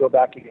holsters and we go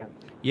back again.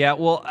 Yeah,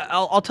 well,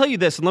 I'll tell you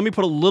this, and let me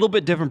put a little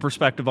bit different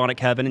perspective on it,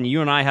 Kevin. And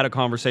you and I had a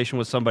conversation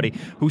with somebody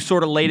who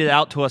sort of laid it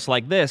out to us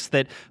like this,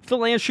 that Phil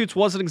Anschutz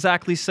wasn't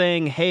exactly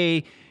saying,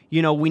 hey,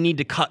 we need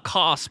to cut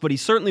costs, but he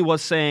certainly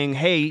was saying,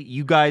 hey,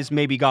 you guys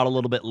maybe got a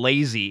little bit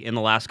lazy in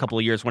the last couple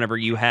of years whenever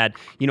you had,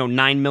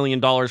 $9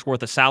 million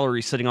worth of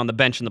salary sitting on the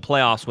bench in the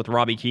playoffs with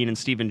Robbie Keane and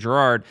Steven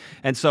Gerrard.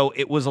 And so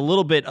it was a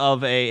little bit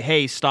of a,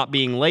 hey, stop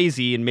being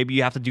lazy, and maybe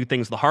you have to do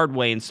things the hard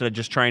way instead of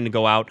just trying to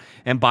go out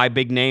and buy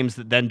big names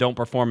that then don't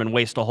perform and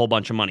waste a whole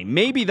bunch of money.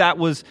 Maybe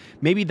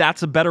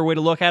that's a better way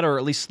to look at it, or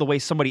at least the way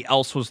somebody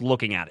else was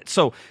looking at it.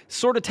 So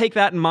sort of take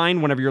that in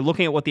mind whenever you're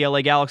looking at what the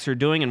LA Galaxy are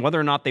doing and whether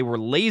or not they were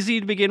lazy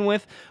to begin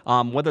with,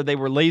 whether they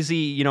were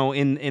lazy,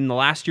 in the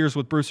last years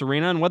with Bruce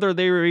Arena, and whether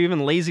they were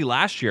even lazy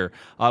last year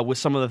with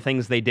some of the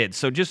things they did.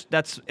 So just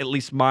that's at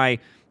least my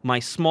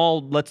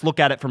small, let's look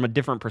at it from a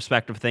different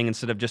perspective thing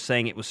instead of just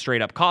saying it was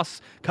straight up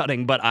cost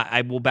cutting. But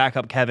I will back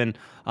up Kevin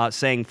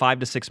saying $5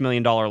 to $6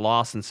 million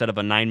loss instead of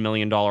a $9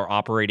 million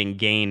operating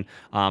gain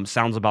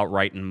sounds about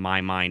right in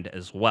my mind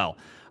as well.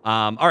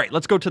 All right,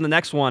 let's go to the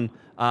next one.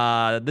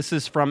 This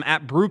is from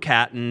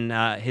 @Brewcat,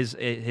 and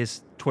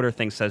his Twitter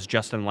thing says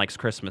Justin likes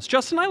Christmas.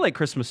 Justin, I like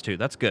Christmas too.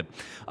 That's good.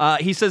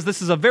 He says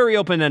this is a very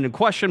open-ended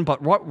question,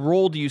 but what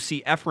role do you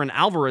see Efrain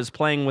Alvarez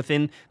playing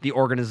within the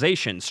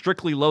organization?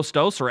 Strictly Los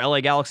Dos or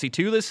LA Galaxy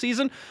 2 this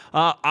season?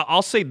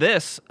 I'll say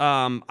this.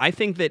 I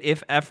think that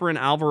if Efrain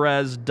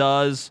Alvarez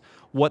does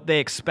what they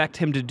expect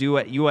him to do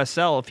at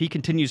USL, if he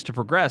continues to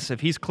progress, if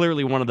he's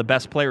clearly one of the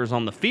best players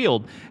on the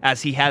field,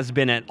 as he has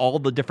been at all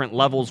the different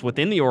levels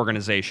within the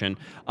organization,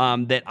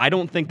 that I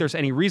don't think there's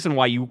any reason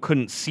why you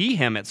couldn't see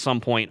him at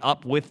some point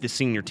up with the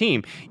senior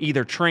team,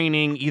 either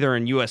training, either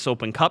in US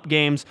Open Cup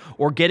games,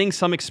 or getting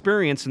some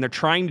experience, and they're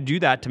trying to do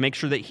that to make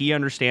sure that he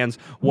understands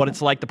what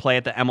it's like to play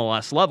at the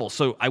MLS level.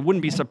 So I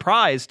wouldn't be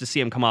surprised to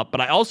see him come up,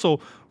 but I also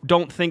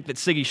don't think that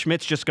Siggy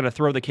Schmidt's just going to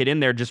throw the kid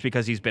in there just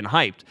because he's been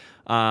hyped.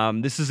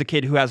 This is a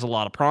kid who has a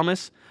lot of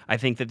promise. I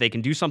think that they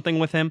can do something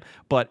with him,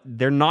 but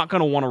they're not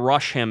going to want to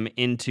rush him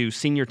into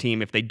senior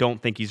team if they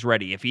don't think he's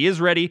ready. If he is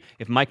ready,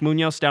 if Mike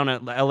Munoz down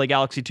at LA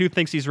Galaxy 2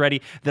 thinks he's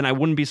ready, then I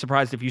wouldn't be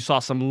surprised if you saw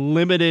some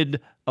limited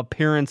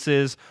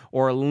appearances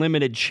or a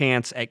limited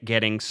chance at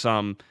getting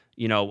some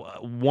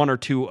one or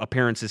two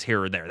appearances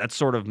here or there. That's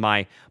sort of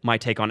my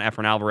take on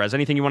Efrain Alvarez.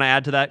 Anything you want to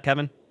add to that,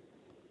 Kevin?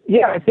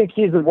 Yeah, I think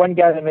he's the one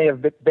guy that may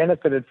have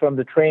benefited from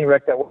the train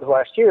wreck that was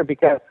last year,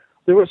 because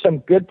there were some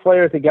good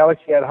players the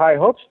Galaxy had high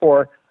hopes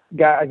for, a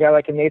guy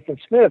like a Nathan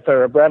Smith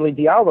or a Bradley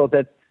Diallo,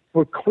 that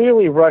were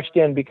clearly rushed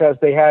in because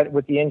they had,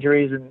 with the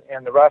injuries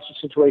and the roster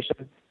situation,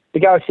 the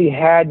Galaxy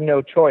had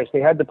no choice.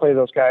 They had to play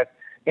those guys,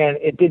 and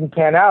it didn't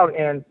pan out,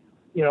 and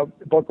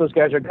both those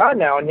guys are gone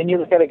now. And then you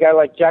look at a guy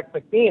like Jack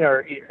McBean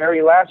or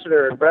Harry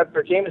Lassiter or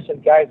Bradford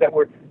Jameson, guys that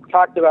were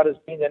talked about as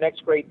being the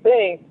next great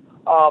thing,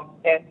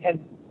 and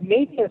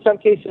maybe in some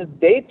cases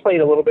they played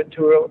a little bit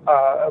too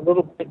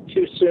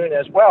soon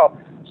as well.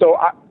 So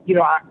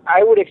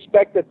I would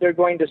expect that they're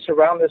going to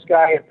surround this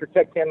guy and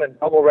protect him and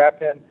bubble wrap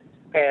him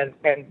and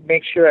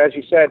make sure, as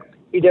you said,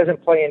 he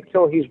doesn't play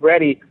until he's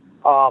ready.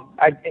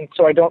 And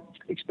so I don't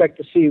expect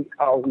to see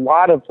a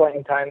lot of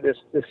playing time this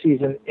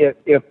season,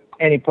 if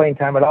any playing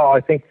time at all.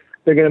 I think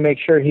they're going to make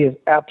sure he is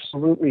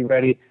absolutely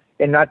ready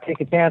and not take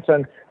a chance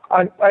on,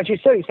 as you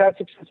said, he's had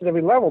success at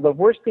every level. The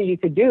worst thing you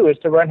could do is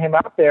to run him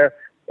out there,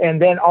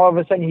 and then all of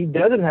a sudden he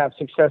doesn't have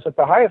success at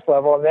the highest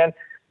level, and then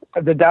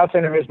the doubts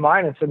enter his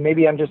mind and said,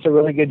 maybe I'm just a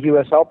really good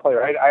USL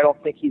player. I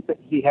don't think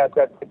he has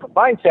that type of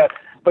mindset,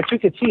 but you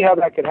could see how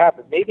that could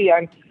happen. Maybe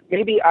I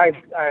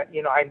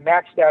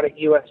maxed out at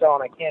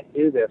USL and I can't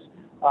do this.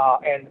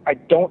 And I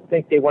don't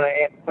think they want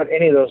to put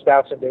any of those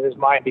doubts into his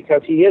mind,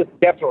 because he is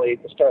definitely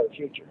the star of the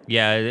future.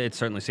 Yeah, it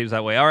certainly seems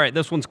that way. All right,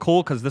 this one's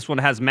cool because this one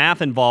has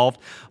math involved.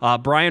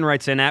 Brian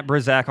writes in at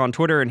Brizak on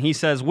Twitter, and he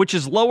says, which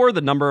is lower,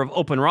 the number of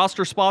open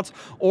roster spots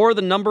or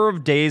the number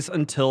of days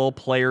until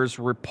players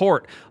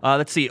report?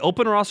 Let's see,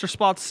 open roster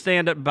spots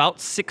stand at about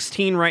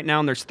 16 right now,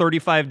 and there's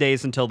 35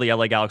 days until the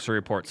LA Galaxy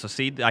report. So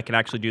see, I can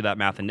actually do that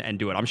math and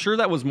do it. I'm sure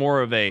that was more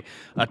of a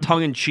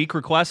tongue-in-cheek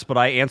request, but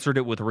I answered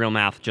it with real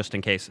math just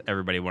in case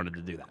everybody wanted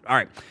to do that. All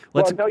right.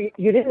 No,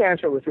 you didn't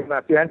answer it with your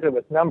math. You answered it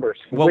with numbers.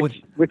 Well,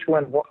 which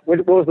one? What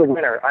was the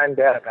winner? I'm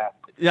bad at math.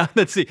 Yeah,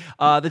 let's see.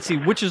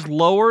 Which is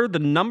lower, the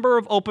number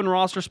of open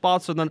roster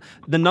spots, or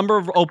the number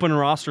of open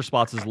roster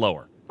spots is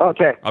lower.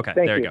 Okay. Okay.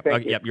 Thank there you go.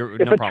 Thank you. Yep.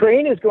 If no a problem.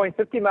 train is going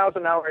 50 miles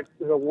an hour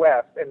to the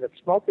west and the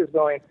smoke is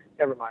going,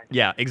 never mind.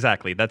 Yeah,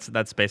 exactly. That's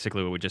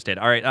basically what we just did.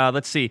 All right,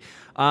 let's see.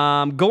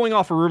 Going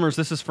off of rumors,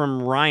 this is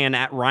from Ryan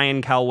at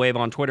Ryan Calwave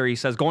on Twitter. He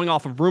says, going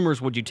off of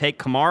rumors, would you take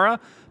Kamara,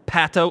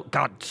 Pato?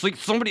 God,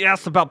 somebody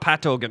asked about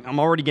Pato again. I'm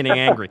already getting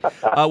angry.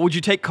 Would you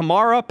take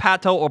Kamara,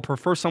 Pato, or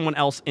prefer someone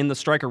else in the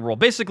striker role?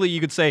 Basically, you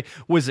could say,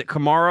 was it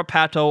Kamara,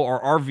 Pato,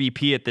 or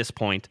RVP at this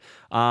point?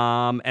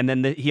 And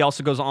then he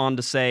also goes on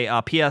to say,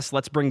 P.S.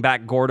 Let's bring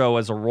back Gordo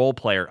as a role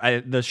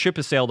player. The ship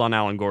has sailed on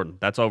Alan Gordon.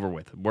 That's over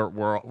with.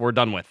 We're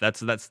done with.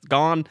 That's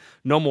gone.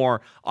 No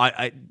more.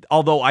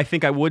 Although I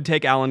think I would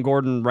take Alan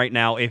Gordon right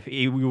now if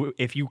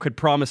you could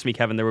promise me,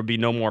 Kevin, there would be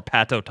no more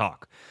Pato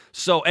talk.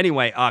 So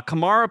anyway,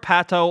 Kamara,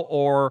 Pato,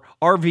 or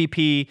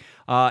RVP.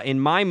 In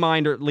my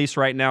mind, or at least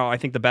right now, I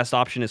think the best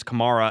option is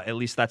Kamara. At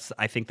least that's,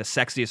 I think, the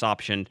sexiest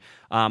option.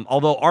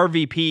 Although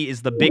RVP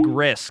is the big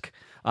risk.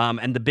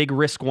 And the big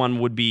risk one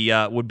would be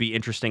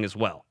interesting as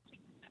well.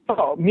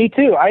 Oh, me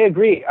too. I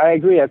agree. I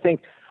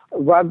think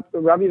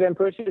Robbie Van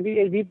Persie,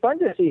 it'd be fun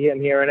to see him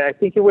here, and I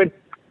think it would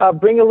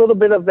bring a little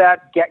bit of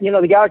that.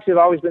 The Galaxy have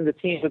always been the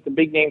teams with the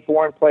big name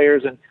foreign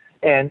players,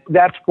 and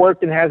that's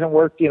worked and hasn't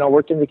worked.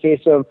 Worked in the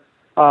case of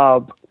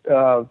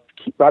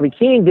Robbie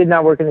Keane, did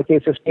not work in the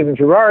case of Steven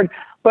Gerrard.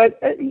 But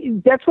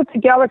that's what the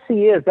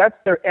Galaxy is. That's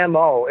their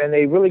MO, and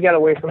they really got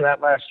away from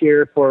that last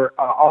year for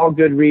all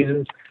good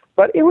reasons.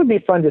 But it would be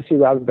fun to see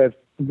Robbie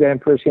Van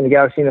Persie in the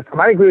Galaxy. And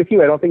I agree with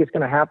you. I don't think it's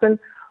going to happen.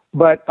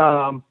 But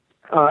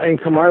and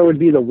Kamara would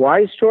be the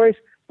wise choice.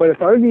 But if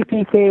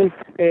RVP came,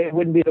 it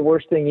wouldn't be the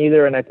worst thing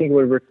either. And I think it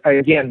would,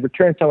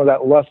 return some of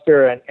that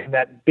luster and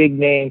that big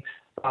name,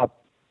 the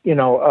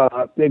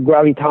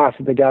gravitas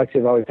that the Galaxy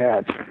have always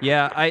had.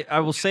 Yeah, I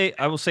will say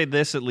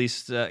this at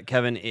least,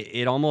 Kevin.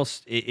 It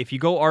almost, if you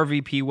go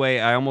RVP way,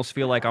 I almost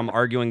feel like I'm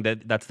arguing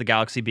that that's the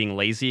Galaxy being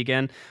lazy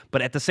again.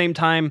 But at the same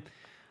time,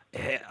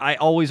 I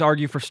always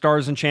argue for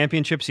stars and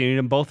championships. You need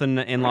them both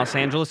in Los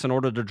Angeles in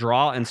order to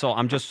draw, and so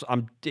I'm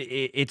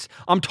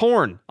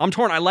torn.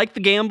 I like the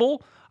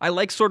gamble. I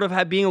like sort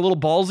of being a little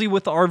ballsy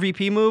with the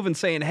RVP move and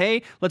saying,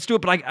 hey, let's do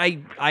it. But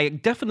I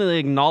definitely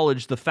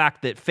acknowledge the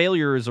fact that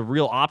failure is a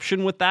real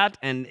option with that.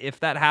 And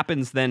if that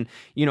happens, then,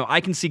 I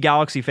can see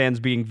Galaxy fans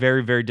being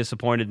very, very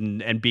disappointed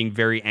and being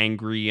very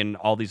angry and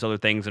all these other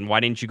things. And why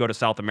didn't you go to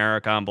South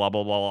America and blah,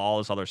 blah, blah, all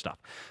this other stuff.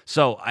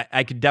 So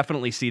I could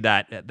definitely see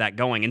that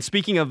going. And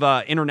speaking of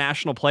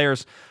international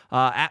players,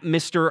 at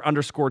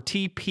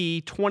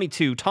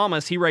Mr_TP22,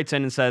 Thomas, he writes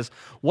in and says,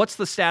 what's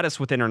the status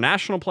with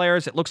international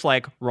players? It looks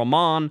like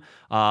Roman,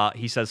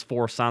 he says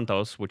 4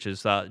 Santos, which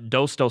is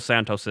dos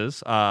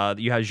Santoses.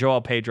 You have Joao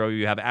Pedro,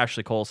 you have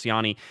Ashley Cole,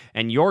 Siani,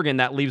 and Jorgen.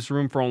 That leaves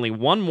room for only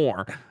one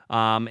more.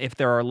 If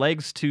there are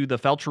legs to the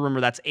Felcher rumor,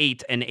 that's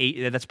 8, and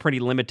 8 that's pretty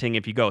limiting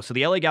if you go. So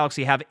the LA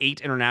Galaxy have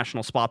 8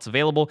 international spots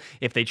available.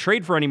 If they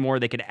trade for any more,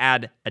 they could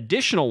add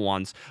additional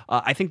ones.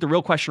 I think the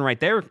real question right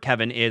there,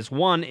 Kevin, is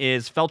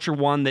Felcher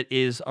one that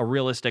is a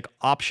realistic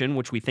option,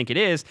 which we think it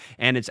is,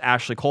 and it's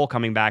Ashley Cole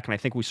coming back, and I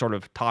think we sort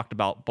of talked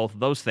about both of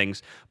those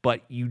things.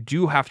 But you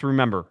do have to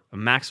remember a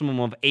maximum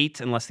of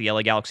 8 unless the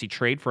LA Galaxy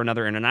trade for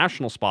another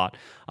international spot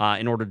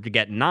in order to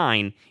get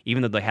 9,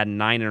 even though they had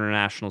 9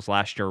 internationals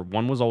last year.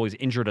 One was always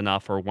injured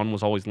enough, or one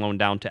was always loaned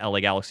down to LA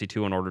Galaxy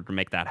 2 in order to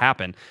make that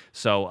happen.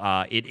 So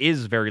it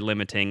is very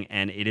limiting,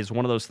 and it is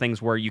one of those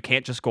things where you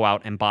can't just go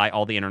out and buy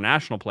all the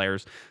international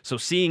players. So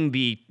seeing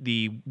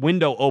the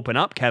window open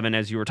up, Kevin,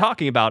 as you were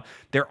talking about,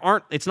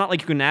 it's not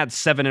like you can add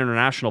 7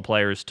 international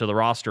players to the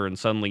roster and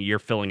suddenly you're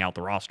filling out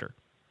the roster.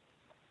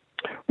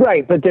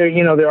 Right, but there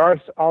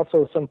are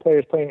also some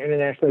players playing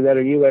internationally that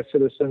are U.S.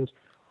 citizens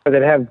or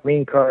that have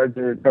green cards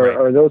or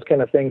those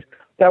kind of things.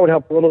 That would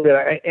help a little bit.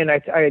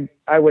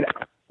 I would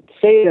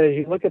say that as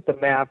you look at the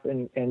map,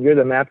 and you're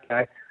the map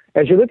guy,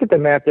 as you look at the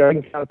map there, I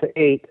can count to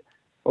 8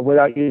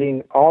 without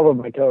using all of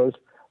my toes.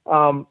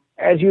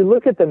 As you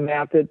look at the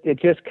map, it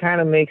just kind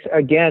of makes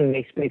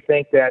me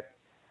think that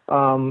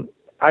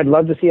I'd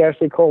love to see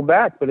Ashley Cole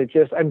back, but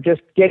I'm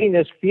just getting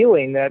this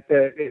feeling that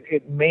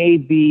it may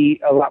be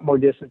a lot more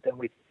distant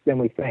than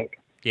we think.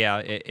 Yeah,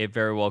 it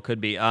very well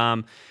could be.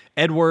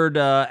 Edward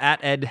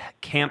at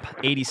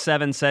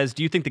EdCamp87 says,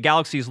 do you think the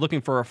Galaxy is looking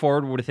for a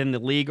forward within the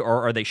league,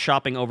 or are they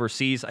shopping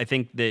overseas? I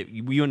think that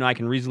you and I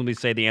can reasonably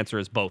say the answer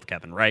is both,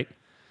 Kevin, right?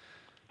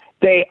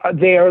 They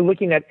are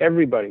looking at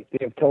everybody. They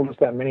have told us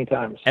that many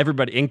times.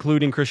 Everybody,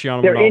 including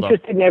Cristiano Ronaldo. They're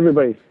interested in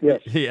everybody.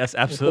 Yes. Yes,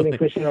 absolutely.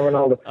 Including Cristiano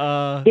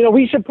Ronaldo.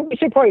 We should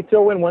probably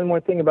throw in one more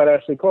thing about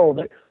Ashley Cole.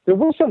 There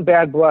was some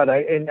bad blood,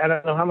 and I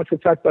don't know how much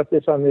we've talked about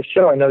this on this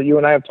show. I know you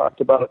and I have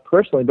talked about it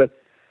personally, but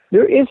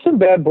there is some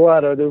bad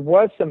blood, or there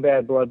was some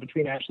bad blood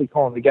between Ashley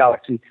Cole and the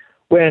Galaxy.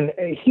 When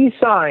he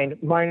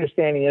signed, my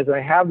understanding is, and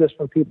I have this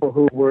from people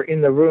who were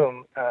in the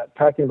room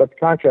talking about the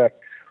contract.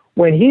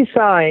 When he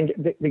signed,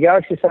 the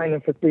Galaxy signed him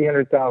for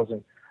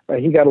 $300,000.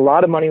 He got a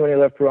lot of money when he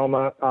left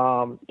Roma.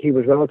 He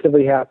was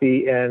relatively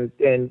happy and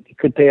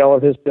could pay all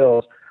of his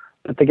bills.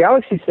 But the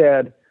Galaxy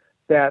said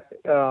that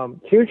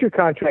here's your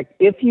contract.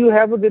 If you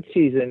have a good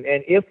season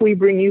and if we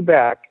bring you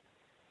back,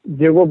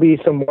 there will be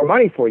some more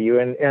money for you.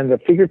 And the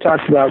figure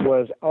talked about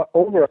was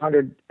over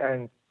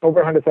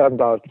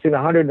 $100,000, between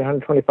 $100,000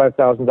 and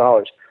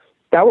 $125,000.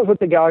 That was what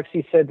the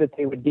Galaxy said that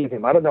they would give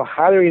him. I don't know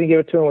how they're going to give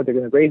it to him, whether they're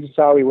going to raise his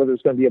salary, whether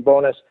it's going to be a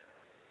bonus.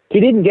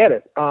 He didn't get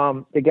it.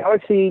 The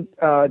Galaxy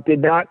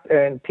did not,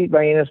 and Pete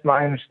Vagenas,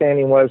 my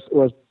understanding, was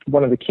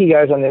one of the key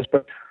guys on this,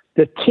 but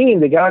the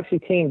Galaxy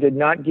team did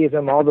not give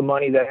him all the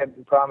money that had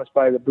been promised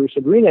by the Bruce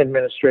Arena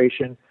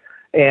administration.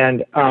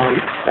 And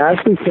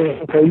Ashley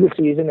played the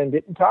season and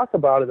didn't talk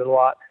about it a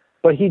lot,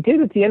 but he did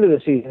at the end of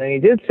the season, and he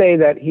did say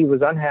that he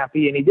was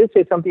unhappy, and he did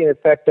say something to the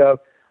effect of,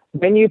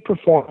 when you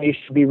perform, you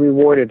should be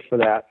rewarded for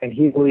that. And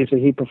he believes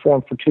that he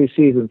performed for 2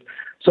 seasons.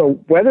 So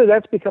whether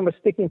that's become a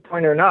sticking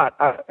point or not,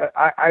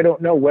 I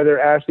don't know whether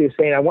Ashley is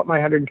saying, I want my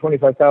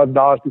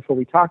 $125,000 before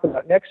we talk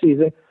about next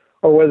season,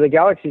 or whether the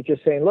Galaxy is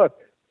just saying, look,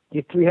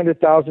 you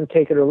 $300,000,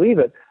 take it or leave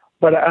it.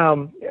 But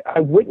I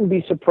wouldn't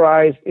be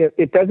surprised.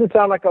 It doesn't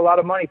sound like a lot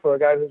of money for a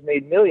guy who's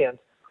made millions.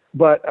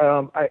 But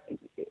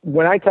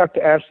when I talked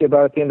to Ashley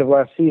about it at the end of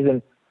last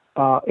season,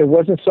 it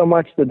wasn't so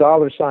much the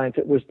dollar signs,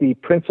 it was the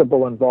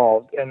principle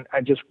involved. And I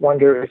just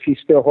wonder if he's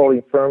still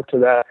holding firm to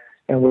that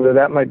and whether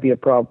that might be a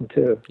problem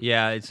too.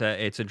 Yeah,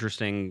 it's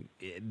interesting.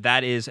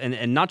 That is,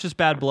 and not just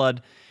bad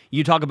blood.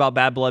 You talk about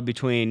bad blood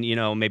between,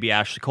 maybe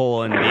Ashley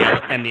Cole and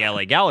the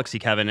LA Galaxy,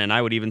 Kevin, and I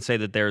would even say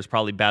that there's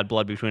probably bad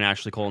blood between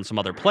Ashley Cole and some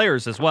other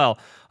players as well.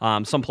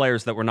 Some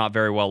players that were not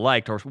very well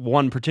liked, or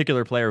one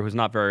particular player who's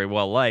not very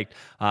well liked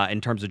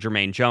in terms of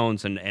Jermaine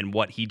Jones and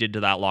what he did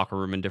to that locker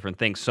room and different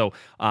things. So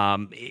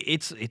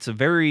it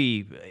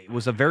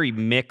was a very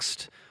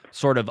mixed,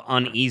 sort of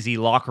uneasy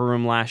locker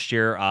room last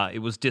year. It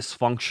was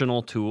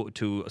dysfunctional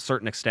to a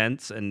certain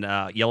extent, and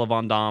Jelle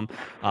Van Damme,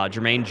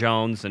 Jermaine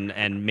Jones,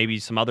 and maybe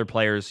some other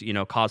players,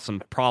 caused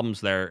some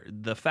problems there.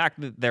 The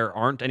fact that there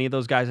aren't any of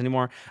those guys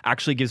anymore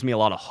actually gives me a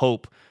lot of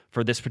hope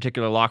for this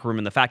particular locker room,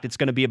 and the fact it's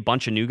going to be a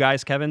bunch of new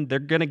guys, Kevin. They're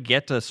going to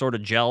get to sort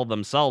of gel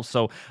themselves.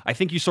 So I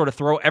think you sort of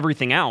throw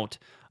everything out,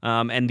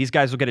 and these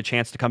guys will get a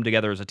chance to come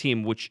together as a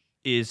team, which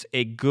is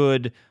a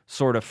good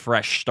sort of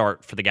fresh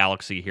start for the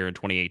Galaxy here in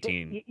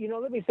 2018.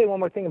 Let me say one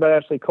more thing about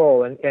Ashley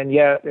Cole. And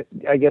yeah,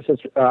 I guess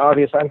it's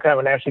obvious I'm kind of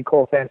an Ashley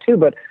Cole fan too,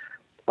 but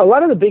a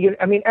lot of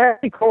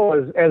Ashley Cole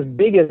is as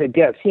big as it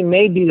gets. He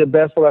may be the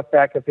best left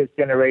back of his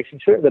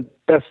generation, certainly the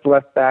best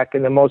left back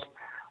and the most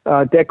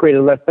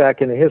decorated left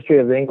back in the history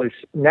of the English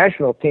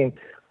national team.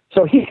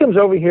 So he comes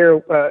over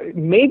here,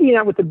 maybe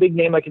not with a big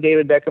name like a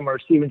David Beckham or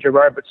Steven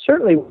Gerrard, but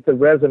certainly with a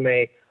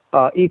resume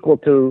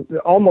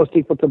almost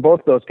equal to both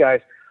those guys.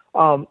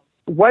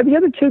 Why the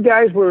other 2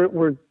 guys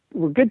were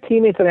good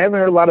teammates, and I haven't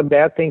heard a lot of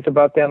bad things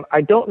about them. I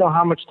don't know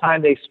how much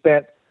time they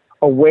spent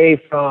away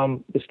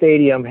from the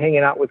stadium hanging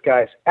out with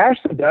guys.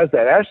 Ashley does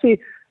that. Ashley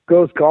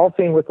goes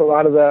golfing with a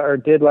lot of or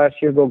did last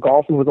year go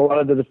golfing with a lot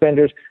of the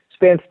defenders,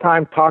 spends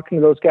time talking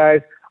to those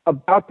guys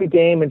about the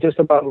game and just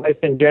about life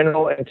in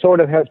general, and sort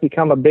of has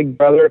become a big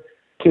brother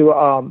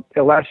to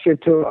last year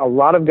to a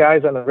lot of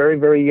guys on a very,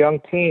 very young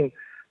team.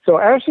 So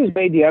Ashley's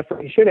made the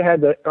effort. He should have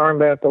had the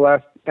armband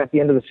at the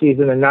end of the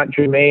season and not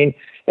Jermaine.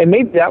 And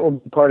maybe that will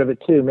be part of it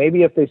too.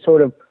 Maybe if they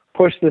sort of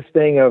push this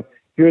thing of,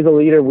 you're the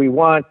leader we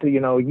want,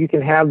 you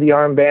can have the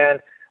armband.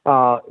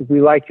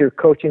 We like your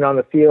coaching on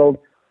the field.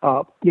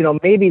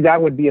 Maybe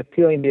that would be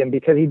appealing to him,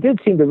 because he did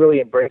seem to really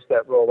embrace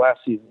that role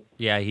last season.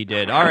 Yeah, he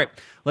did. All right,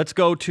 let's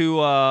go to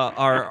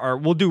our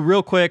we'll do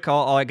real quick.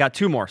 I got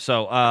two more.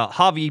 So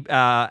Javi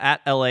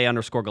at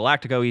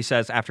LA_Galactico, he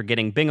says, after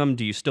getting Bingham,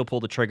 do you still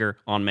pull the trigger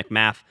on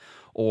McMath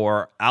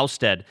or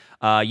Ousted?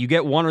 You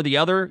get one or the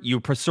other. You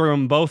pursue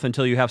them both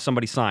until you have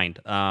somebody signed.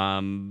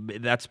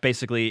 That's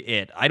basically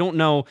it. I don't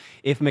know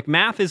if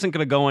McMath isn't going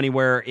to go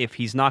anywhere, if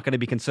he's not going to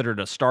be considered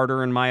a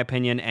starter, in my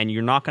opinion, and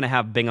you're not going to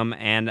have Bingham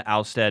and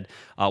Ousted.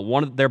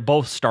 They're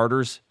both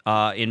starters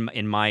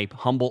in my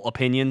humble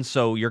opinion.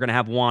 So you're going to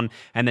have one,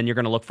 and then you're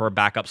going to look for a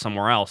backup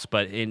somewhere else.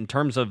 But in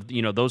terms of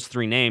those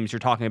three names, you're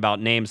talking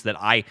about names that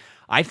I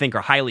think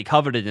are highly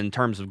coveted in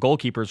terms of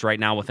goalkeepers right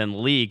now within the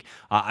league.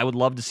 I would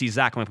love to see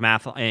Zach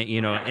McMath,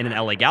 in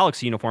an LA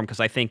Galaxy uniform, because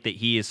I think that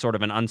he is sort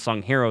of an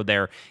unsung hero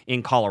there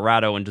in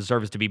Colorado and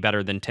deserves to be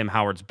better than Tim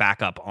Howard's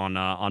backup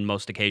on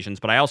most occasions.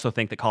 But I also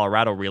think that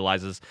Colorado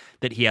realizes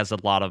that he has a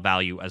lot of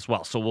value as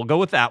well. So we'll go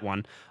with that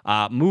one.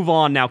 Move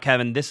on now,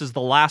 Kevin. This is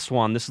the last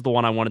one. This is the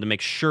one I wanted to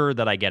make sure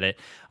that I get it.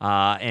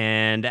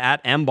 And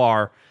at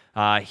Mbar,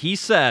 he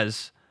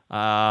says,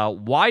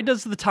 why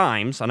does the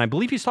Times, and I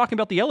believe he's talking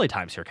about the LA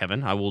Times here,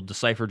 Kevin. I will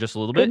decipher just a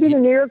little bit. Could be the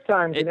New York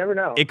Times. You never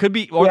know. It could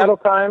be Seattle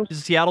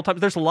Times. Seattle Times.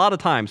 There's a lot of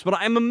Times, but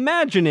I'm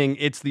imagining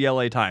it's the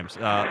LA Times,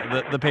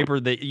 the paper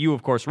that you,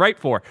 of course, write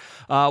for.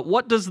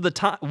 Why does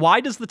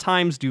the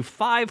Times do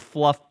 5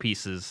 fluff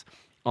pieces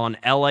on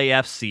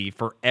LAFC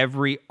for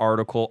every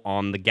article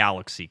on the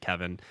Galaxy,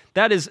 Kevin?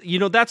 That is,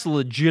 that's a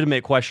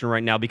legitimate question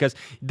right now, because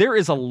there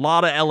is a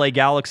lot of LA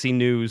Galaxy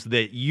news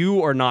that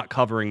you are not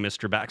covering,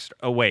 Mr. Baxter.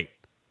 Oh, wait.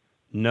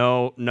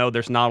 No,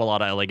 there's not a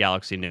lot of LA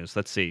Galaxy news.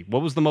 Let's see.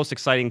 What was the most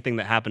exciting thing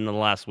that happened in the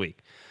last week?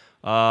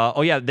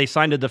 They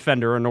signed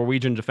a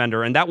Norwegian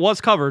defender, and that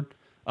was covered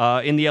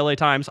in the LA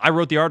Times. I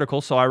wrote the article,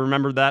 so I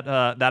remember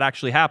that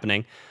actually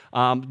happening.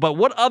 But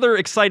what other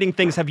exciting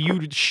things have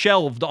you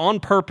shelved on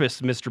purpose,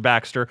 Mr.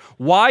 Baxter?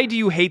 Why do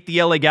you hate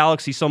the LA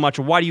Galaxy so much,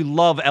 or why do you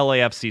love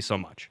LAFC so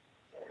much?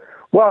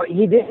 Well,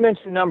 he did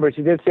mention numbers.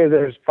 He did say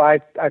there's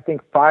 5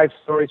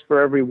 stories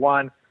for every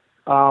one.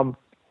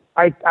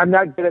 I'm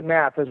not good at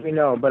math, as we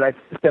know, but I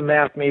think the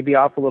math may be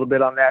off a little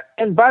bit on that.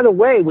 And by the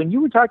way, when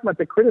you were talking about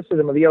the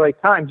criticism of the LA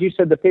Times, you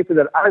said the paper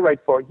that I write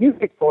for, you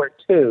picked for it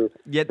too,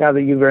 now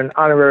that you're an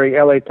honorary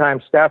LA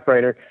Times staff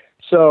writer.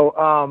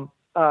 So,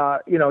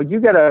 you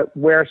got to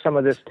wear some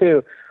of this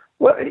too.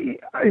 Well,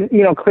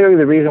 clearly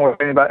the reason we're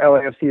talking about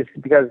LAFC is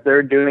because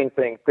they're doing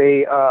things.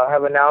 They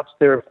have announced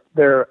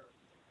their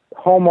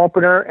home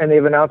opener, and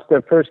they've announced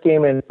their first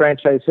game in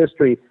franchise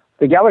history.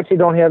 The Galaxy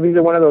don't have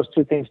either one of those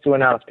two things to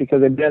announce, because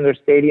they've been in their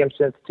stadium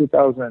since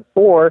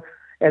 2004,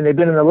 and they've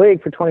been in the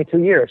league for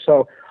 22 years.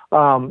 So,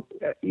 and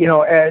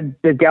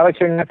the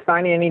Galaxy are not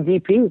signing any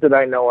DPs that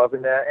I know of,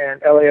 and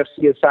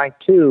LAFC has signed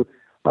 2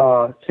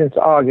 since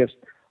August.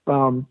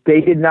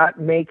 They did not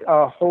make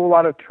a whole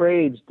lot of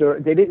trades.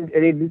 They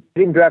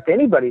didn't draft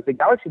anybody. The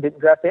Galaxy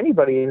didn't draft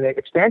anybody in the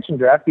expansion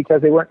draft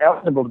because they weren't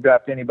eligible to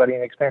draft anybody in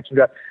the expansion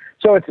draft.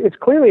 So it's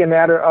clearly a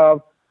matter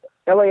of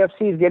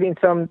LAFC is getting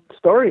some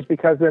stories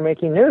because they're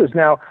making news.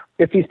 Now,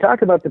 if he's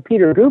talking about the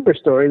Peter Guber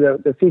story,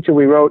 the feature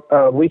we wrote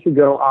a week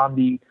ago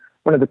on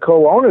one of the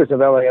co-owners of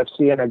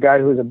LAFC and a guy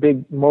who's a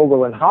big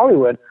mogul in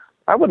Hollywood,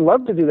 I would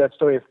love to do that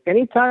story. If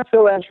anytime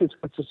Phil Anschutz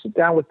wants to sit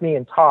down with me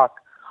and talk,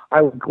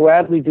 I would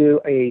gladly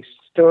do a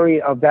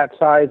story of that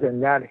size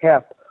and that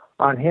heft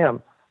on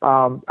him.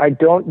 I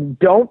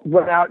don't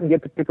run out and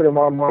get the paper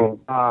tomorrow morning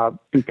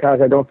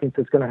because I don't think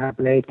that's going to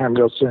happen anytime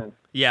real soon.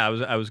 Yeah,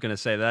 I was going to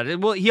say that.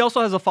 Well, he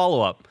also has a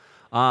follow-up.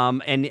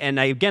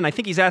 I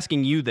think he's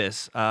asking you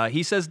this.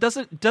 He says,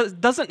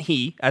 doesn't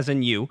he, as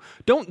in you,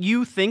 don't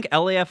you think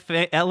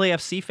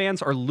LAFC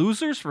fans are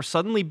losers for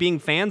suddenly being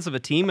fans of a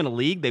team in a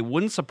league they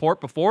wouldn't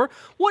support before?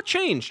 What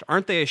changed?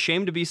 Aren't they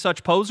ashamed to be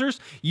such posers?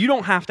 You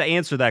don't have to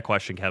answer that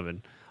question,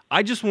 Kevin.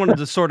 I just wanted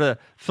to sort of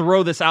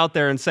throw this out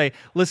there and say,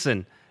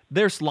 listen,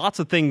 there's lots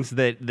of things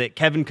that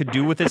Kevin could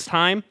do with his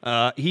time.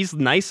 He's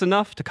nice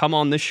enough to come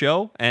on this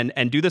show and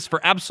do this for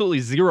absolutely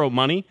zero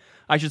money,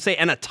 I should say,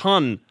 and a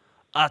ton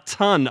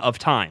of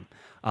time.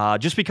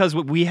 Just because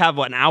we have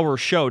an hour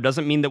show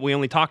doesn't mean that we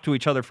only talk to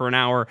each other for an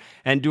hour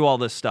and do all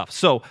this stuff.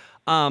 So,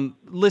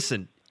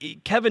 listen,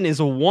 Kevin is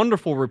a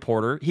wonderful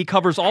reporter. He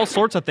covers all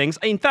sorts of things.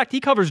 In fact, he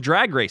covers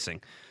drag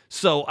racing.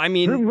 So, I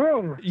mean, Vroom,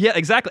 vroom. Yeah,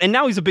 exactly. And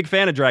now he's a big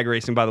fan of drag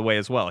racing, by the way,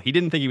 as well. He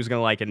didn't think he was going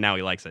to like it. Now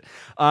he likes it.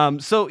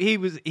 So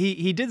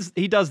he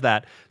does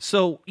that.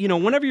 So,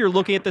 whenever you're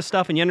looking at this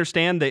stuff and you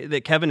understand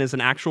that Kevin is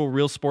an actual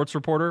real sports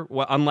reporter,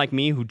 unlike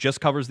me, who just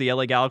covers the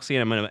LA Galaxy,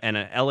 and I'm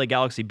an LA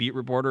Galaxy beat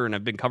reporter, and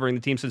I've been covering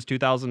the team since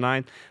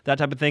 2009, that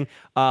type of thing,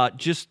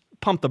 just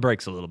pump the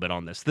brakes a little bit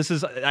on this.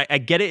 I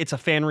get it. It's a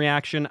fan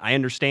reaction. I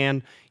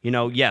understand.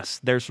 Yes,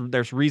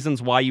 there's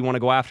reasons why you want to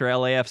go after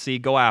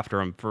LAFC. Go after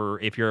them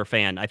if you're a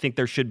fan. I think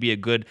there should be a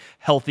good,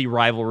 healthy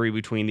rivalry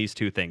between these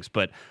two things.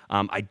 But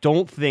I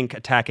don't think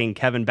attacking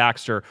Kevin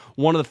Baxter,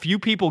 one of the few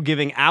people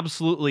giving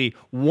absolutely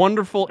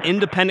wonderful,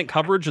 independent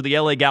coverage of the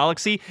LA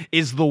Galaxy,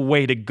 is the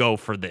way to go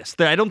for this.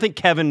 I don't think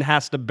Kevin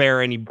has to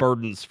bear any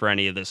burdens for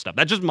any of this stuff.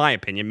 That's just my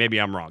opinion.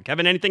 Maybe I'm wrong.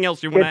 Kevin, anything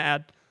else you want to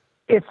add?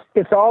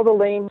 It's all the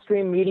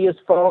mainstream media's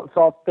fault. It's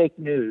all fake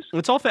news.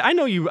 It's all fake. I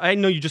know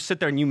you just sit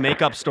there and you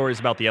make up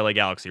stories about the LA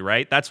Galaxy,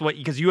 right? That's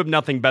because you have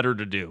nothing better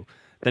to do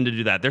than to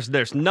do that.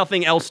 There's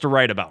nothing else to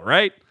write about,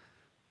 right?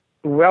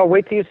 Well,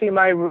 wait till you see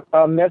my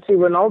Messi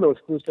Ronaldo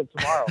exclusive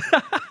tomorrow.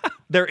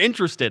 They're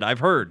interested. I've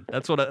heard.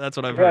 That's what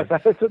I've heard.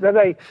 Yes,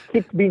 I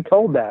keep being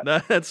told that.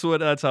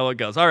 That's how it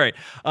goes. All right.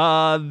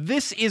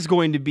 This is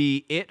going to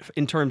be it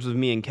in terms of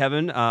me and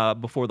Kevin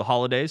before the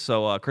holidays.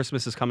 So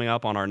Christmas is coming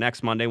up on our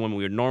next Monday when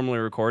we would normally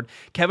record.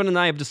 Kevin and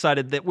I have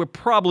decided that we're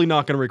probably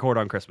not going to record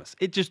on Christmas.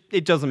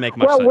 It doesn't make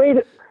much sense.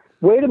 Well,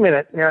 wait a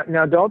minute.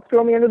 Now don't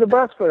throw me under the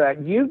bus for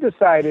that. You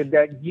decided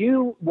that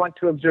you want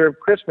to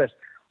observe Christmas.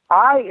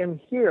 I am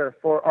here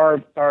for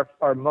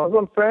our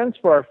Muslim friends,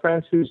 for our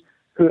friends who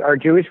are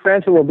Jewish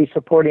friends who will be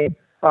supporting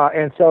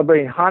and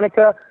celebrating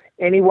Hanukkah.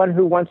 Anyone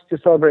who wants to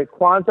celebrate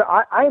Kwanzaa,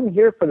 I am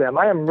here for them.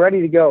 I am ready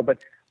to go. But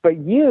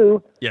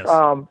you, yes.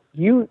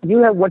 You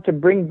have want to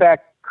bring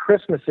back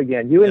Christmas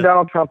again. You and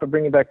Donald Trump are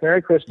bringing back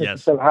Merry Christmas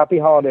instead of Happy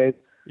Holidays.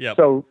 Yep.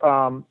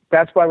 So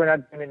that's why we're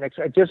not doing it next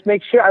week. Just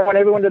make sure. I want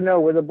everyone to know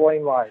where the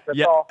blame lies.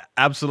 That's all.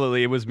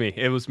 Absolutely. It was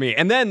me.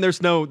 And then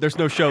there's no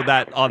show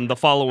that on the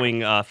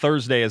following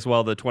Thursday as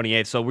well, the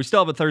 28th. So we still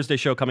have a Thursday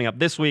show coming up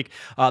this week.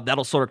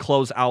 That'll sort of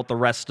close out the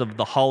rest of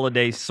the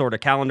holiday sort of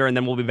calendar, and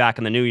then we'll be back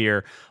in the new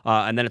year.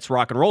 And then it's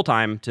rock and roll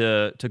time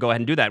to go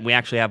ahead and do that. And we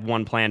actually have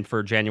one planned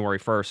for January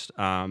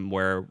 1st,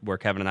 where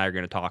Kevin and I are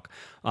going to talk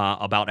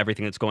about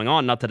everything that's going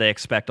on. Not that I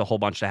expect a whole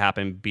bunch to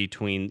happen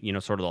between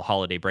sort of the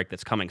holiday break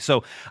that's coming.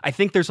 So I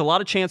think there's a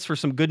lot of chance for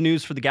some good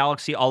news for the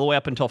Galaxy all the way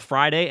up until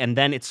Friday, and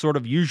then it's sort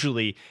of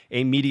usually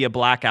a media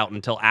blackout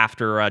until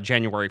after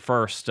January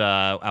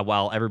 1st,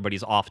 while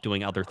everybody's off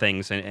doing other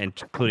things, and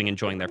including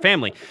enjoying their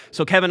family.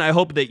 So, Kevin, I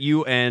hope that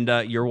you and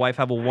your wife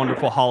have a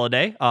wonderful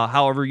holiday,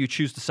 however you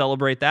choose to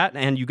celebrate that,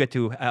 and you get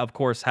to, of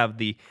course, have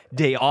the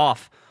day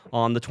off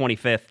on the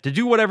 25th to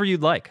do whatever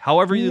you'd like,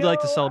 however you'd like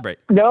to celebrate.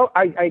 No,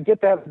 I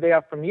get to have the day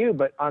off from you,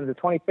 but on the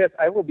 25th,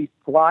 I will be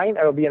flying.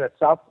 I will be in a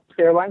South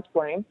Airlines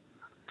plane,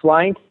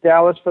 flying to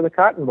Dallas for the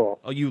Cotton Bowl.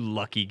 Oh, you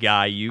lucky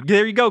guy.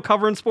 There you go,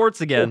 covering sports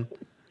again.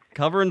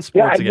 Covering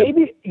sports again.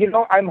 Maybe,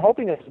 I'm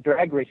hoping it's a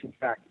drag racing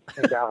track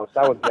in Dallas.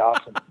 That would be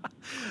awesome.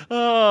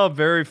 Oh,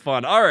 very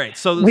fun. All right.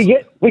 So we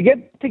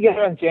get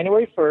together on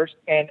January 1st,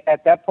 and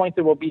at that point,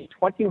 there will be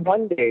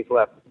 21 days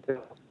left to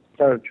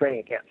start a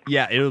training camp.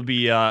 Yeah, it'll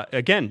be,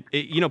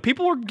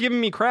 people were giving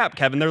me crap,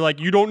 Kevin. They're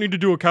like, you don't need to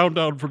do a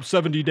countdown from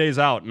 70 days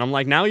out. And I'm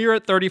like, now you're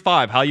at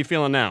 35. How you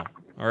feeling now?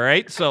 All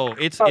right, so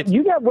it's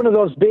you got one of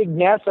those big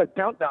NASA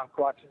countdown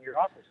clocks in your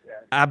office,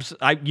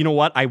 Dad. You know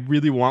what? I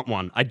really want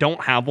one. I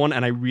don't have one,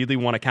 and I really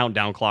want a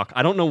countdown clock.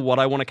 I don't know what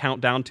I want to count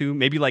down to.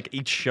 Maybe like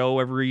each show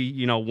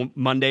every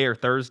Monday or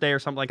Thursday or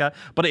something like that.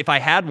 But if I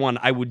had one,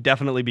 I would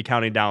definitely be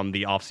counting down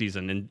the off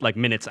season and like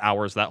minutes,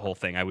 hours, that whole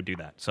thing. I would do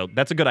that. So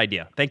that's a good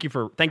idea. Thank you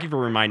for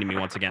reminding me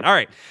once again. All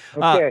right.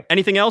 Okay.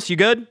 Anything else? You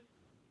good?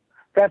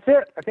 That's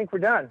it. I think we're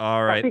done.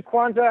 All right. Happy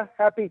Kwanzaa,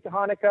 happy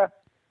Hanukkah,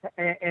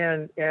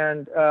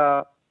 and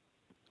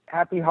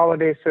happy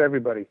holidays to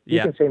everybody.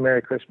 You can say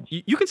Merry Christmas.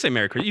 You can say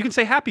Merry Christmas. You can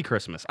say Happy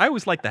Christmas. I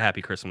always like the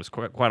Happy Christmas,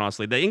 quite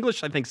honestly. The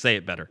English, I think, say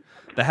it better.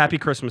 The Happy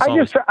Christmas.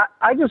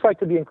 I just like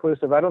to be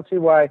inclusive. I don't see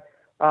why.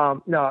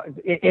 On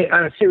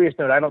a serious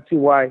note, I don't see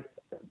why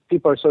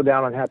people are so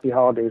down on Happy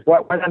Holidays.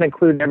 Why not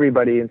include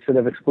everybody instead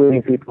of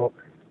excluding people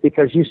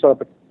because you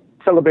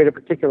celebrate a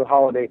particular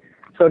holiday?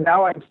 So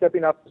now I'm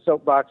stepping off the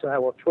soapbox, and I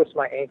will twist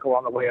my ankle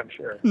on the way, I'm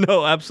sure.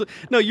 No, absolutely.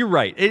 No, you're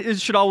right. It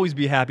should always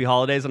be Happy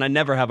Holidays, and I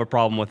never have a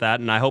problem with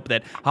that. And I hope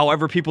that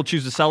however people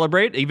choose to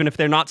celebrate, even if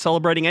they're not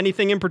celebrating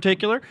anything in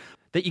particular,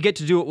 that you get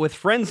to do it with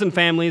friends and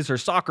families or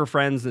soccer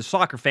friends and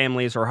soccer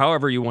families or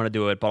however you want to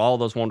do it. But all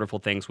those wonderful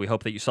things, we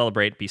hope that you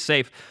celebrate, be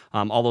safe,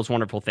 all those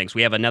wonderful things.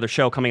 We have another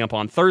show coming up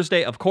on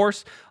Thursday, of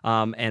course.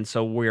 And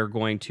so we're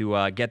going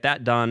to get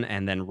that done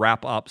and then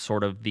wrap up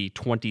sort of the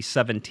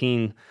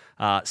 2017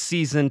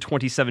 season,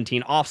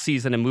 2017 off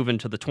season, and move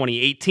into the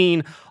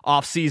 2018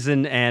 off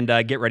season and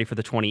get ready for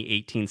the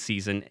 2018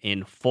 season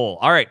in full.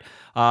 All right.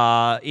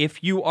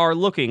 If you are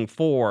looking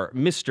for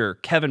Mr.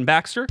 Kevin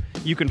Baxter,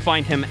 you can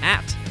find him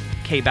at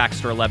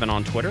kbaxter11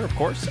 on Twitter, of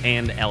course,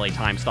 and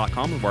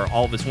latimes.com, where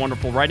all this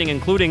wonderful writing,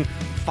 including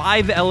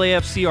 5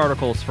 LAFC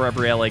articles for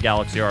every LA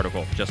Galaxy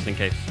article, just in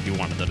case you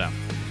wanted to know.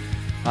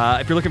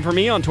 If you're looking for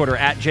me on Twitter,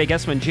 at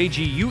jguesman,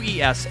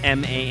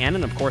 JGUESMAN,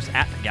 and of course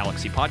at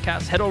Galaxy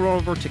Podcast, head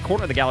over to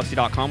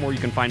cornerofthegalaxy.com, where you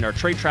can find our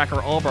trade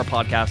tracker, all of our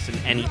podcasts, and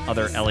any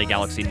other LA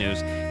Galaxy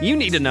news you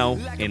need to know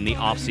in the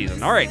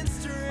off-season. All right,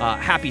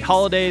 happy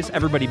holidays.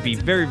 Everybody be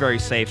very, very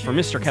safe. For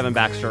Mr. Kevin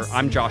Baxter,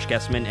 I'm Josh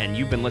Guessman, and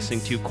you've been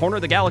listening to Corner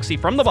of the Galaxy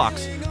from the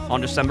Box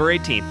on December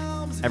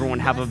 18th. Everyone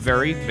have a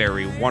very,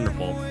 very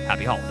wonderful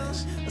happy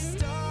holidays.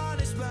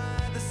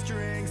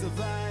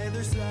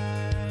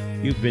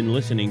 You've been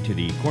listening to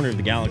the Corner of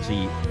the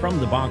Galaxy from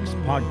the Box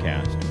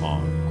podcast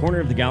on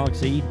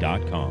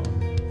cornerofthegalaxy.com.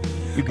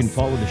 You can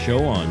follow the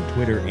show on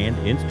Twitter and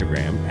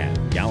Instagram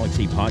at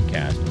Galaxy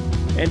Podcast,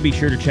 and be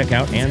sure to check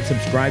out and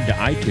subscribe to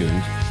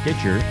iTunes,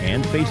 Stitcher,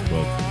 and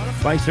Facebook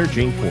by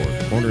searching for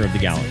Corner of the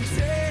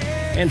Galaxy.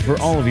 And for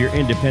all of your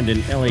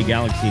independent LA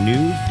Galaxy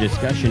news,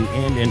 discussion,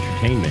 and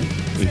entertainment,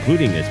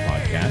 including this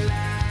podcast,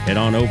 head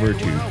on over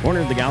to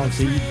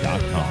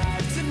cornerofthegalaxy.com.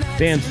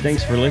 Fans,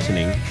 thanks for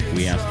listening.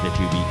 We ask that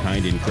you be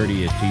kind and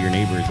courteous to your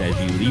neighbors as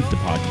you leave the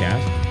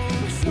podcast.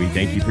 We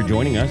thank you for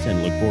joining us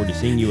and look forward to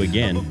seeing you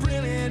again.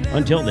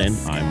 Until then,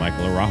 I'm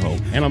Michael Araujo,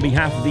 and on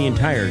behalf of the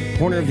entire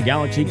Corner of the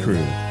Galaxy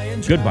crew,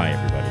 goodbye,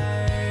 everybody.